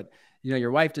life, but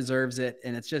your wife deserves it.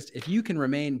 And it's just, if you can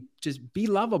remain, just be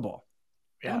lovable.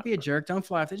 Yeah. Don't be a jerk. Don't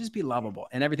fly off there. Just be lovable,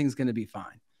 and everything's going to be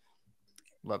fine.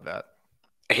 Love that.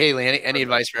 Haley, any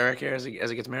advice for Eric here as he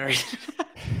gets married?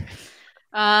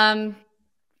 No.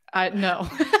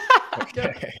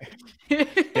 Okay.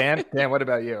 Dan, what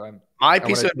about you? My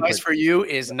piece of advice for you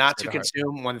is not to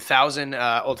consume 1,000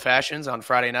 old fashions on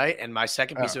Friday night. And my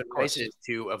second piece of advice is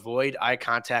to avoid eye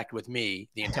contact with me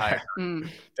the entire time.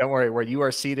 Don't worry. Where you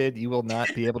are seated, you will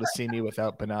not be able to see me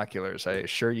without binoculars. I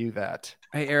assure you that.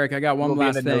 Hey, Eric, I got one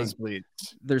last thing. Nosebleeds.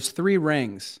 There's 3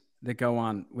 rings that go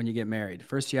on when you get married.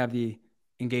 First, you have the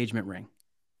engagement ring.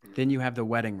 Then you have the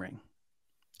wedding ring.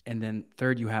 And then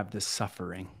third, you have the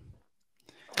suffering.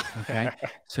 Okay.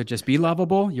 So just be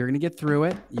lovable. You're going to get through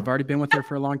it. You've already been with her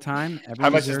for a long time. How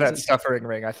much is that suffering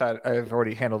ring? I thought I've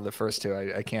already handled the first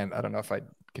 2. I can't. I don't know if I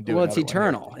can do it. Well, it's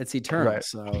eternal. It's eternal. Right.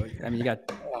 So, I mean, you got.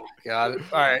 Oh, God.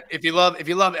 All right. If you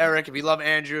love Eric, if you love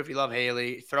Andrew, if you love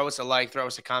Haley, throw us a like, throw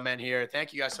us a comment here.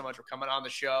 Thank you guys so much for coming on the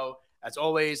show. As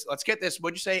always, let's get this.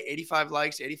 What'd you say? 85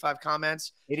 likes, 85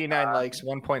 comments, 89 likes,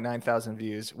 1.9 thousand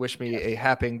views. Wish me a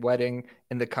happy wedding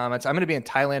in the comments. I'm going to be in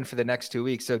Thailand for the next 2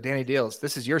 weeks. So Danny Deals,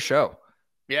 this is your show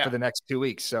for the next 2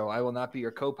 weeks. So I will not be your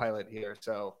co-pilot here.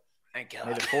 So thank God.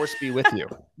 May the force be with you.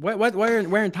 Where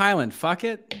in Thailand? Fuck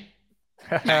it.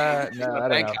 No, I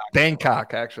don't know.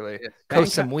 Bangkok, actually. Yeah. Koh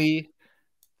Samui,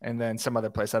 and then some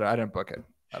other place. I didn't book it.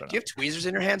 I don't know. Do you have tweezers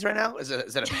in your hands right now? Is that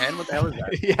a pen? What the hell is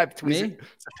that? Yeah, tweezers.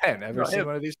 It's a pen. Ever seen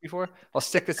one of these before? I'll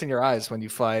stick this in your eyes when you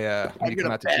fly. When you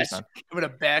come out to Tucson. I'm gonna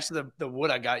bash the wood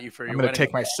I got you for your. I'm gonna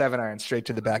take my 7-iron straight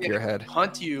to the back of your head.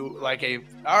 Hunt you like a.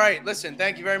 All right, listen.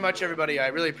 Thank you very much, everybody. I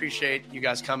really appreciate you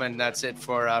guys coming. That's it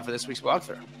for this week's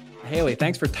walkthrough. Haley,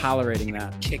 thanks for tolerating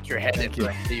that. Kick your head.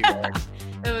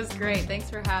 It was great. Thanks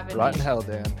for having me. Rotten hell,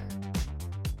 Dan.